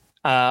down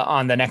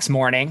on the next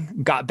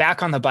morning, got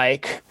back on the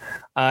bike.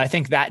 I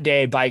think that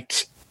day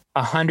biked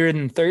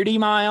 130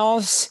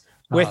 miles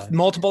with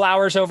multiple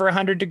hours over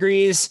 100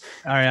 degrees.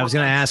 All right. I was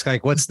going to ask,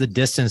 what's the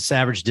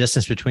average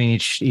distance between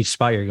each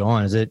spot you're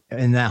going? Is it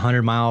in that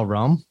 100-mile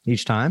realm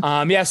each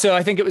time? Yeah. So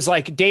I think it was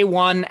day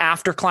one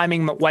after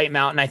climbing White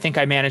Mountain. I think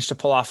I managed to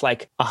pull off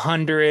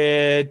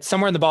 100,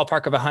 somewhere in the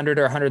ballpark of 100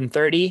 or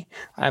 130.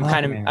 I'm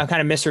kind of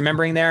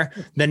misremembering there.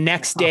 The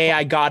next day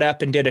I got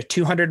up and did a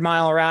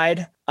 200-mile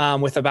ride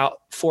with about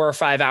 4 or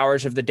 5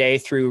 hours of the day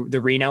through the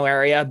Reno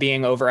area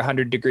being over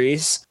 100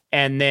 degrees.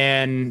 And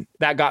then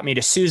that got me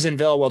to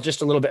Susanville. Well,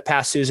 just a little bit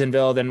past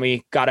Susanville. Then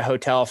we got a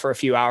hotel for a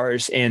few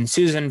hours in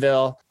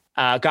Susanville,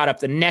 got up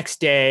the next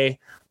day,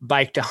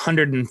 biked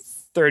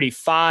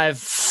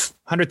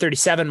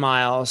 137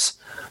 miles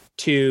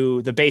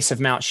to the base of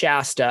Mount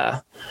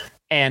Shasta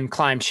and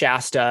climbed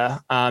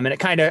Shasta. And it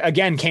kind of,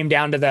 again, came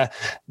down to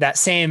that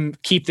same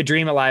keep the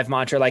dream alive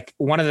mantra.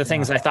 One of the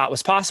things I thought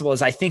was possible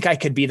is I think I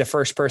could be the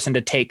first person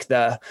to take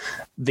the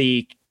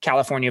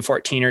California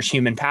 14ers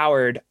human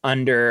powered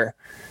under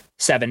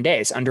 7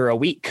 days, under a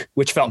week,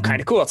 which felt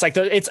kind of cool.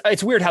 It's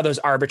it's weird how those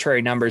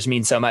arbitrary numbers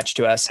mean so much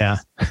to us. Yeah.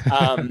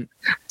 But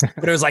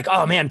it was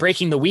oh man,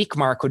 breaking the week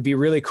mark would be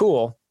really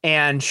cool.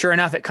 And sure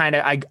enough,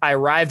 I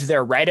arrived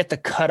there right at the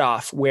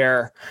cutoff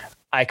where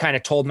I kind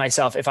of told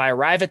myself, if I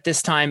arrive at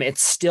this time,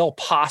 it's still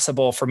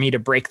possible for me to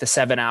break the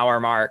 7-hour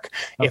mark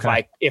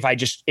if I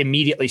just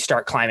immediately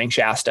start climbing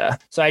Shasta.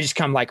 So I just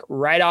come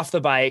right off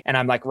the bike and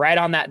I'm right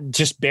on that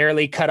just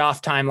barely cut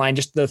off timeline,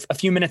 just a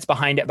few minutes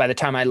behind it by the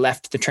time I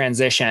left the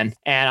transition.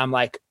 And I'm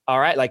all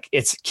right,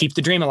 it's keep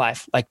the dream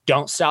alive.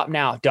 Don't stop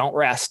now. Don't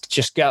rest.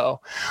 Just go.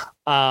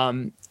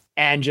 And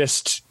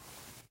just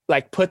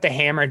put the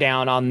hammer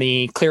down on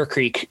the Clear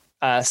Creek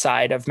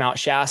side of Mount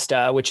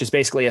Shasta, which is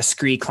basically a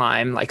scree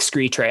climb,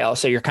 scree trail.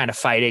 So you're kind of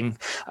fighting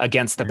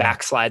against the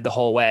backslide the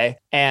whole way,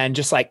 and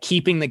just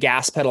keeping the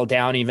gas pedal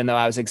down, even though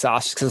I was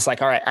exhausted. Cause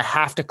it's all right, I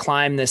have to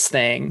climb this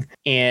thing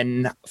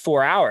in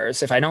 4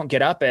 hours. If I don't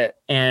get up it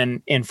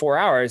and in 4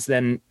 hours,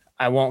 then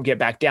I won't get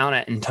back down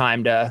it in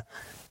time to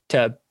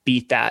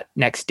beat that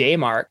next day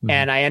mark.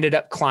 And I ended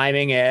up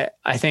climbing it.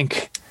 I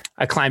think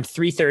I climbed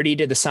 330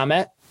 to the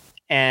summit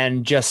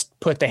and just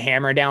put the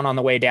hammer down on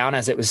the way down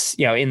as it was,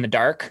 in the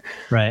dark.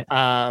 Right.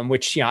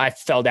 Which, I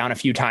fell down a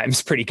few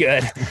times pretty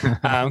good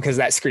because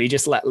that scree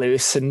just let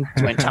loose and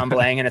went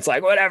tumbling and it's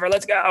whatever,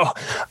 let's go.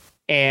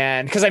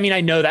 And because I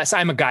know that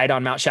I'm a guide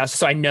on Mount Shasta,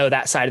 so I know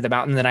that side of the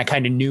mountain. Then I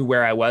kind of knew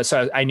where I was.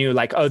 So I knew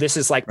this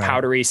is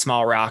powdery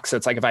small rock. So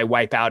it's if I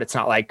wipe out, it's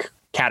not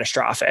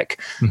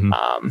catastrophic.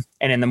 And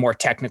in the more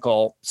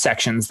technical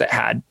sections that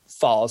had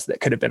falls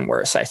that could have been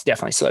worse, I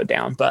definitely slowed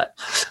down. But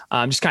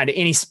just kind of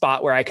any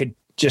spot where I could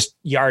just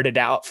yard it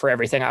out for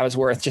everything I was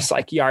worth, just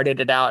yarded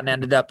it out and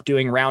ended up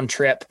doing round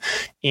trip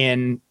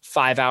in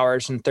 5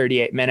 hours and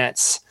 38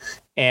 minutes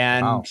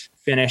and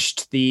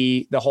finished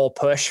the whole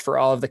push for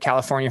all of the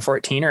California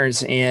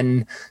 14ers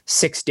in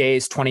 6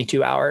 days,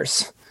 22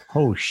 hours.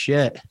 Oh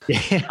shit.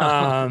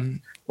 Wow.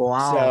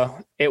 So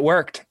it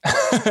worked.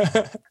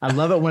 I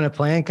love it when a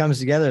plan comes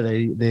together.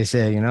 They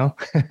say,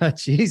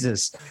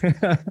 Jesus.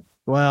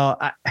 Well,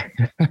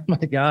 my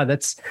God,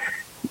 that's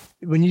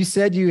when you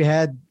said you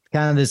had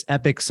kind of this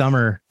epic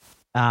summer.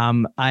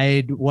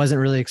 I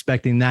wasn't really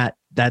expecting that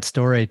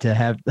story to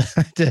have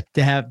to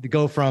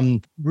go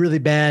from really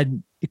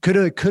bad. It could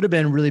have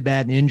been really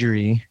bad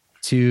injury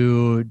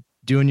to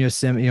doing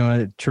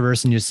Yosemite,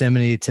 traversing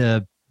Yosemite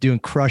to doing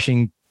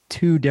crushing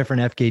 2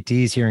 different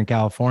FKTs here in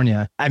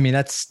California.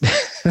 That's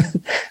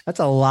that's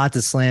a lot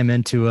to slam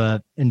into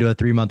a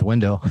 3-month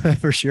window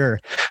for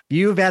sure.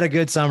 You've had a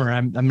good summer,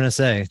 I'm going to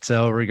say.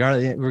 So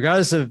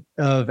regardless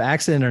of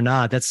accident or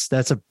not,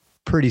 that's a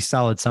pretty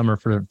solid summer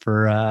for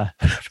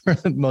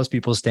most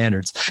people's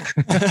standards.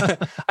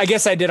 I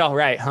guess I did all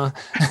right, huh?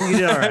 You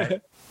did all right.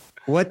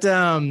 What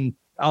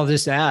I'll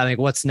just add,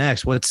 what's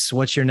next?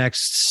 What's your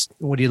next?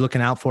 What are you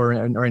looking out for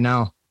right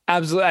now?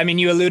 Absolutely. I mean,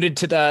 you alluded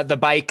to the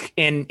bike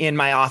in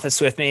my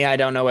office with me. I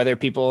don't know whether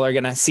people are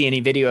going to see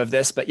any video of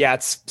this, but yeah,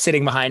 it's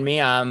sitting behind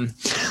me. I'm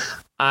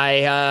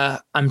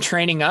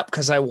training up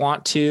because I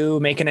want to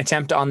make an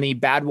attempt on the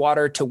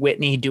Badwater to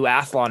Whitney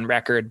duathlon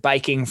record,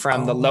 biking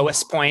from the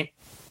lowest point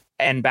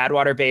in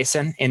Badwater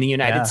Basin in the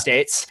United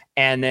States.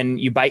 And then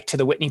you bike to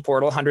the Whitney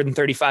Portal,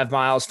 135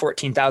 miles,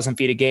 14,000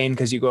 feet of gain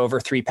because you go over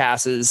 3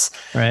 passes.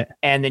 Right.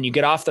 And then you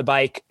get off the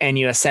bike and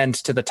you ascend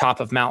to the top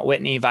of Mount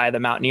Whitney via the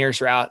Mountaineers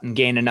route and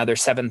gain another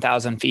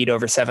 7,000 feet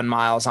over 7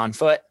 miles on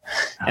foot.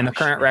 And the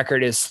current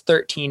record is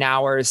 13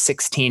 hours,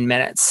 16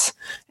 minutes.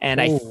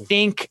 And I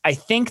think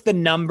the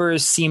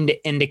numbers seem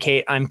to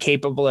indicate I'm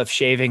capable of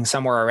shaving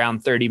somewhere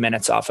around 30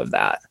 minutes off of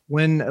that.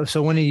 When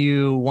are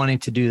you wanting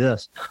to do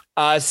this?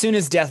 As soon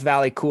as Death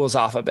Valley cools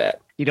off a bit.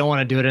 You don't want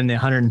to do it in the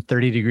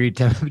 130 degree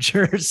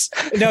temperatures.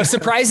 No,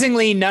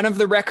 surprisingly, none of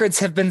the records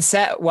have been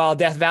set while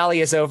Death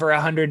Valley is over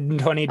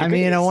 120 degrees. I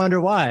mean, I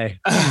wonder why.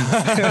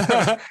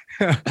 That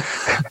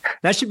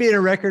should be a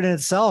record in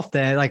itself,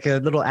 then, like a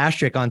little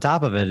asterisk on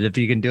top of it, if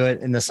you can do it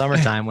in the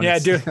summertime. When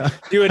do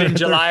it in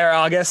July or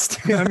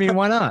August. I mean,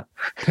 why not?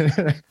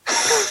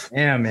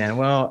 Yeah, man.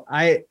 Well,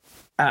 I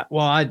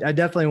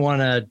definitely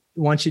want to,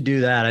 once you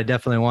do that, I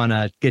definitely want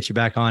to get you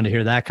back on to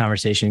hear that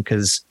conversation,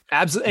 because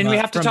absolutely. And we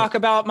have to talk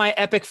about my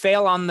epic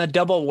fail on the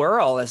double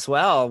whirl as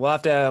well.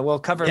 We'll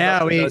cover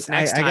those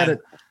next time.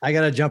 I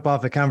got to jump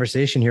off the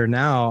conversation here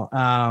now,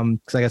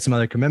 because I got some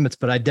other commitments,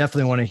 but I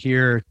definitely want to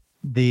hear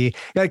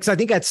because I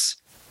think that's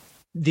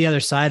the other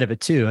side of it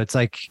too. It's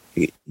like,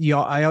 you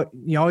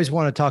always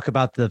want to talk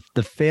about the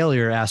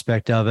failure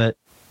aspect of it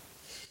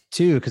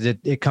too, because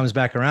it comes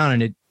back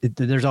around, and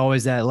there's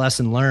always that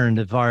lesson learned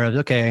as far as,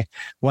 okay,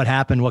 what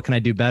happened? What can I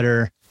do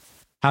better?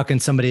 How can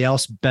somebody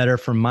else better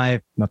from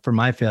my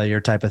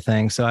failure type of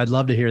thing? So I'd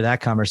love to hear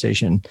that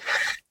conversation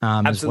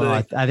as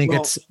well. I think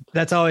it's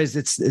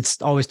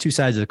always two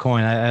sides of the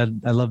coin.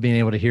 I love being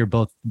able to hear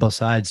both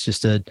sides,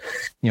 just to,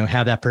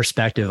 have that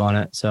perspective on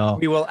it. So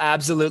we will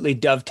absolutely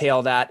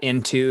dovetail that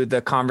into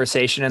the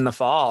conversation in the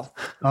fall.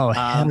 Oh,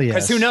 hell yes.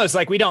 Because who knows?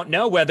 Like, we don't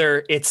know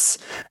whether it's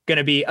going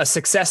to be a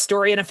success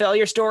story and a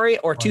failure story,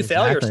 or two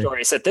failure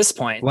stories at this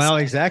point. Well,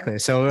 exactly.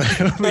 So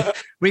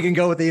we can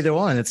go with either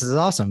one. This is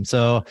awesome.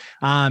 So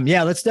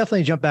let's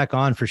definitely jump back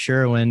on for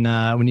sure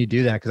when you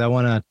do that, because I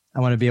want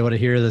to be able to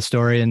hear the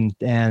story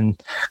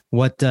and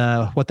what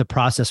the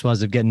process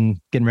was of getting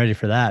ready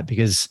for that,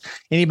 because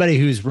anybody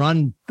who's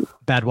run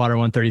Badwater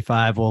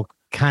 135 will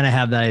kind of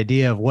have that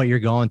idea of what you're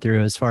going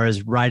through as far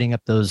as riding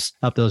up those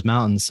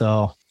mountains.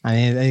 So I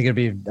think it'd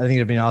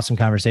be an awesome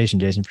conversation,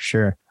 Jason, for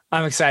sure.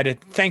 I'm excited.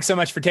 Thanks so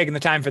much for taking the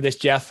time for this,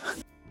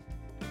 Jeff.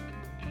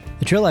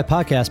 The Trail Life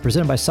Podcast,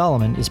 presented by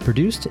Salomon, is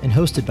produced and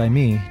hosted by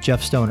me,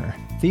 Jeff Stoner.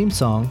 Theme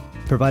song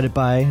provided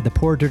by the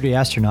Poor Dirty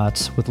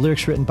Astronauts, with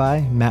lyrics written by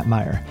Matt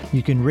Meyer.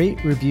 You can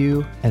rate,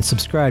 review, and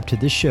subscribe to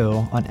this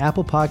show on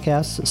Apple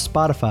Podcasts,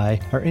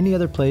 Spotify, or any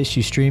other place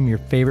you stream your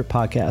favorite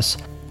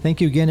podcasts. Thank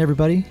you again,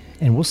 everybody,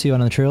 and we'll see you on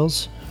the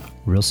trails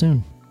real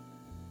soon.